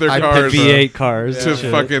showing off their cars. V8 cars. To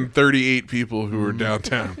fucking 38 people who are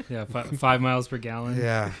downtown. Yeah, 5 miles per gallon.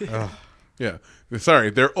 Yeah. Yeah. Sorry,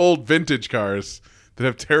 they're old vintage cars that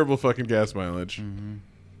have terrible fucking gas mileage.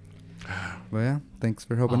 Well, yeah. Thanks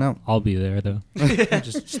for helping out. I'll be there though.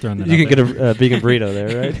 just throwing that. You out can there. get a vegan burrito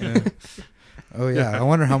there, right? Yeah. Oh yeah, I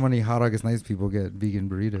wonder how many Hot August Nights people get vegan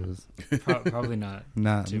burritos. Probably not.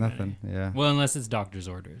 Not too nothing. many. Yeah. Well, unless it's doctor's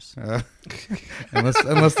orders.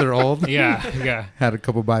 Unless they're old. Yeah. Had a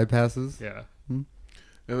couple bypasses. Yeah. And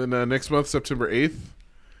then next month, September 8th,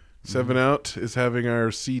 7 Out is having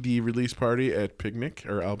our CD release party at Picnic,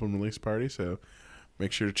 our album release party. So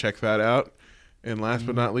make sure to check that out. And last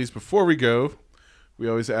but not least, before we go, we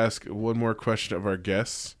always ask one more question of our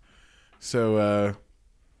guests. So,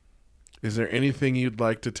 is there anything you'd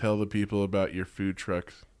like to tell the people about your food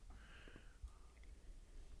truck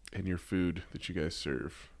and your food that you guys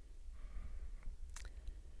serve?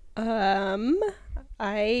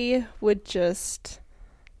 I would just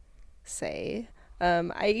say,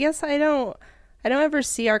 I guess I don't ever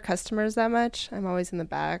see our customers that much. I'm always in the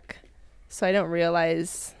back, so I don't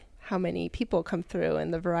realize how many people come through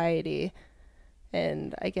and the variety.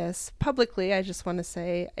 And I guess publicly, I just want to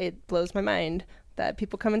say it blows my mind that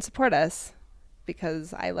people come and support us,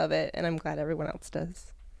 because I love it and I'm glad everyone else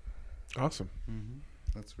does. Awesome.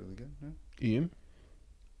 That's really good. Yeah. Ian?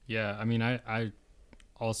 Yeah, I mean, I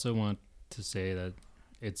also want to say that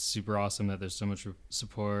it's super awesome that there's so much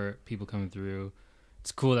support, people coming through.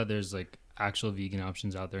 It's cool that there's like actual vegan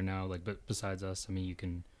options out there now. Like, but besides us, I mean,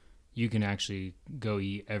 you can actually go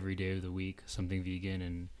eat every day of the week something vegan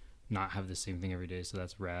and not have the same thing every day. So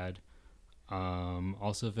that's rad.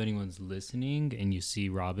 Also, if anyone's listening and you see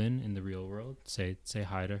Robin in the real world, say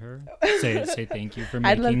hi to her. Say thank you for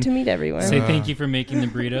making. I'd love to meet everyone. Say thank you for making the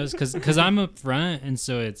burritos, because I'm up front, and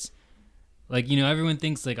so it's like, everyone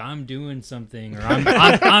thinks like I'm doing something or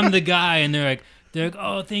I'm the guy, and they're like,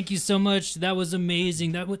 oh, thank you so much, that was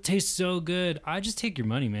amazing, that would taste so good. I just take your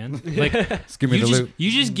money, man. Like, Just give me the loot.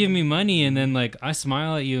 You just give me money, and then like I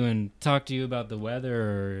smile at you and talk to you about the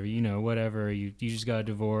weather, or whatever. You just got a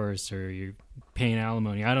divorce, or you're paying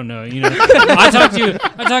alimony. I don't know. I talk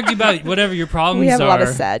to you about whatever your problems are. We have a lot of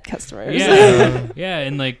sad customers. Yeah,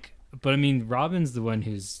 and like, but I mean, Robin's the one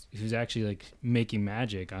who's actually like making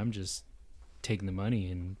magic. I'm just taking the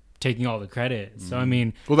money and taking all the credit. So I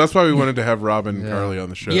mean, well, that's why we wanted to have Robin and Carly on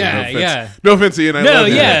the show. No offense, Ian. I love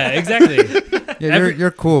you. Exactly. Yeah,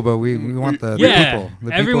 you're cool, but we want the people.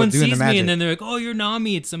 The people everyone doing sees the magic. me, and then they're like, "Oh, you're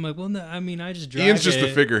Nami." I'm like, "Well, no, I mean, I just drive Ian's just it." the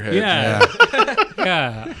figurehead.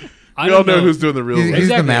 Yeah. We all know who's doing the real work. He's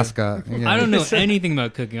the mascot. Yeah. I don't know anything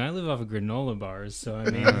about cooking. I live off of granola bars, so I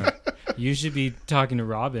mean, you should be talking to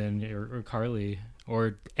Robin or Carly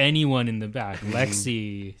or anyone in the back,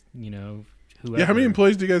 Lexi. Whoever. Yeah, how many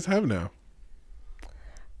employees do you guys have now?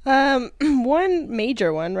 One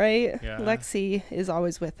major one, right? Yeah. Lexi is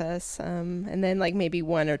always with us, and then like maybe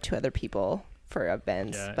 1 or 2 other people for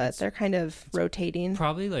events, Yeah, but they're kind of rotating.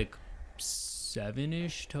 Probably like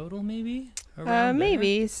 7-ish total, maybe.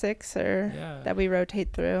 Maybe 6 or that we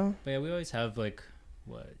rotate through. But yeah, we always have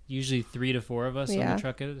usually 3 to 4 of us on the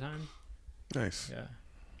truck at a time. Nice. Yeah.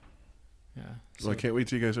 Yeah. Well, I can't wait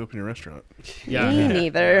till you guys open your restaurant. Yeah. Me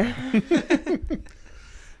neither.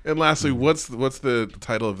 And lastly, what's the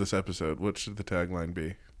title of this episode? What should the tagline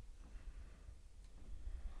be?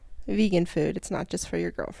 Vegan food. It's not just for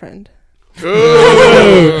your girlfriend.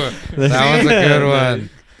 Oh! That was a good one.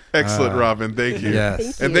 Excellent, Robin. Thank you.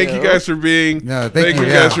 Yes. Thank you guys for being. Thank you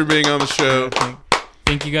guys for being on the show.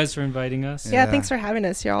 Thank you guys for inviting us. Yeah, thanks for having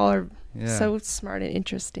us. Y'all are so smart and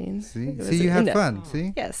interesting. See, you had fun.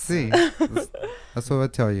 See, yes. See, that's what I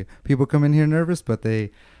tell you. People come in here nervous, but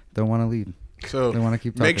they don't want to leave. So they want to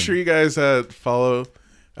keep talking. Make sure you guys follow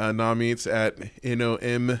Nom-Eats at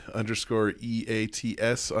NOM_EATS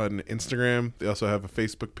on Instagram. They also have a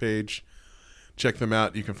Facebook page. Check them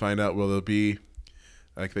out. You can find out where they'll be.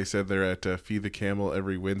 Like they said, they're at Feed the Camel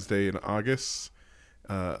every Wednesday in August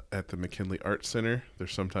at the McKinley Arts Center. They're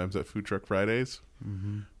sometimes at Food Truck Fridays,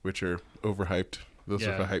 which are overhyped. Those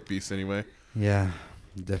are for hype beasts anyway. Yeah,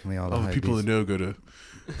 definitely all the people that know go to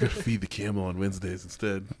Feed the Camel on Wednesdays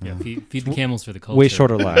instead. Yeah, feed the camels for the culture. Way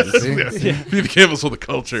shorter lives. Feed the Camels for the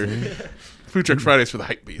culture. Food Truck Fridays for the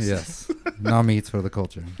hype beasts. Yes, Nom-Eats for the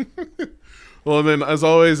culture. Well, and then as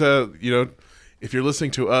always, if you're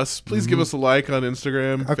listening to us, please give us a like on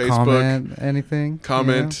Instagram, Facebook. Comment, anything.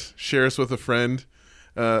 Comment, share us with a friend.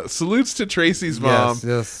 Salutes to Tracy's mom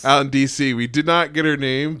out in D.C. We did not get her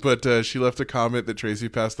name, but she left a comment that Tracy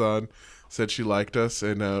passed on, said she liked us,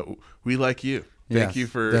 and we like you. Thank you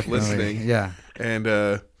for listening. Yeah. And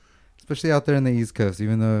especially out there in the East Coast,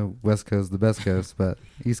 even though West Coast is the best coast, but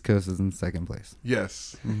East Coast is in second place.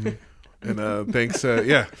 Yes. And thanks,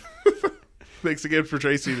 thanks again for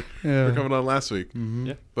Tracy for coming on last week.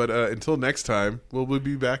 Yeah. But until next time, will we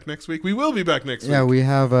be back next week? We will be back next week. Yeah, we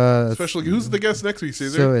have especially who's the guest next week,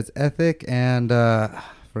 Caesar? So it's Ethic and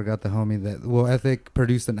forgot the homie that Ethic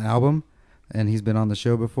produced an album, and he's been on the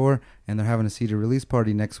show before, and they're having a CD release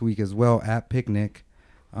party next week as well at Picnic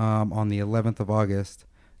on the 11th of August,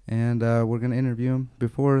 and we're gonna interview him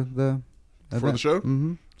before the show.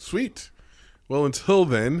 Mm-hmm. Sweet. Well, until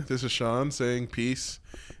then, this is Sean saying peace,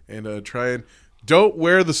 and don't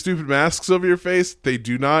wear the stupid masks over your face. They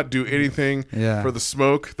do not do anything for the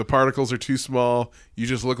smoke. The particles are too small. You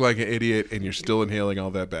just look like an idiot, and you're still inhaling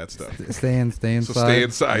all that bad stuff. Stay inside. So stay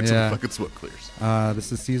inside so the fucking smoke clears.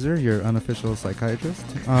 This is Caesar, your unofficial psychiatrist,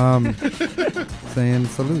 saying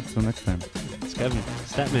salute. Till next time. It's Kevin,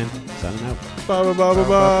 Statman, signing out. Ba ba ba ba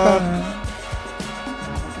ba.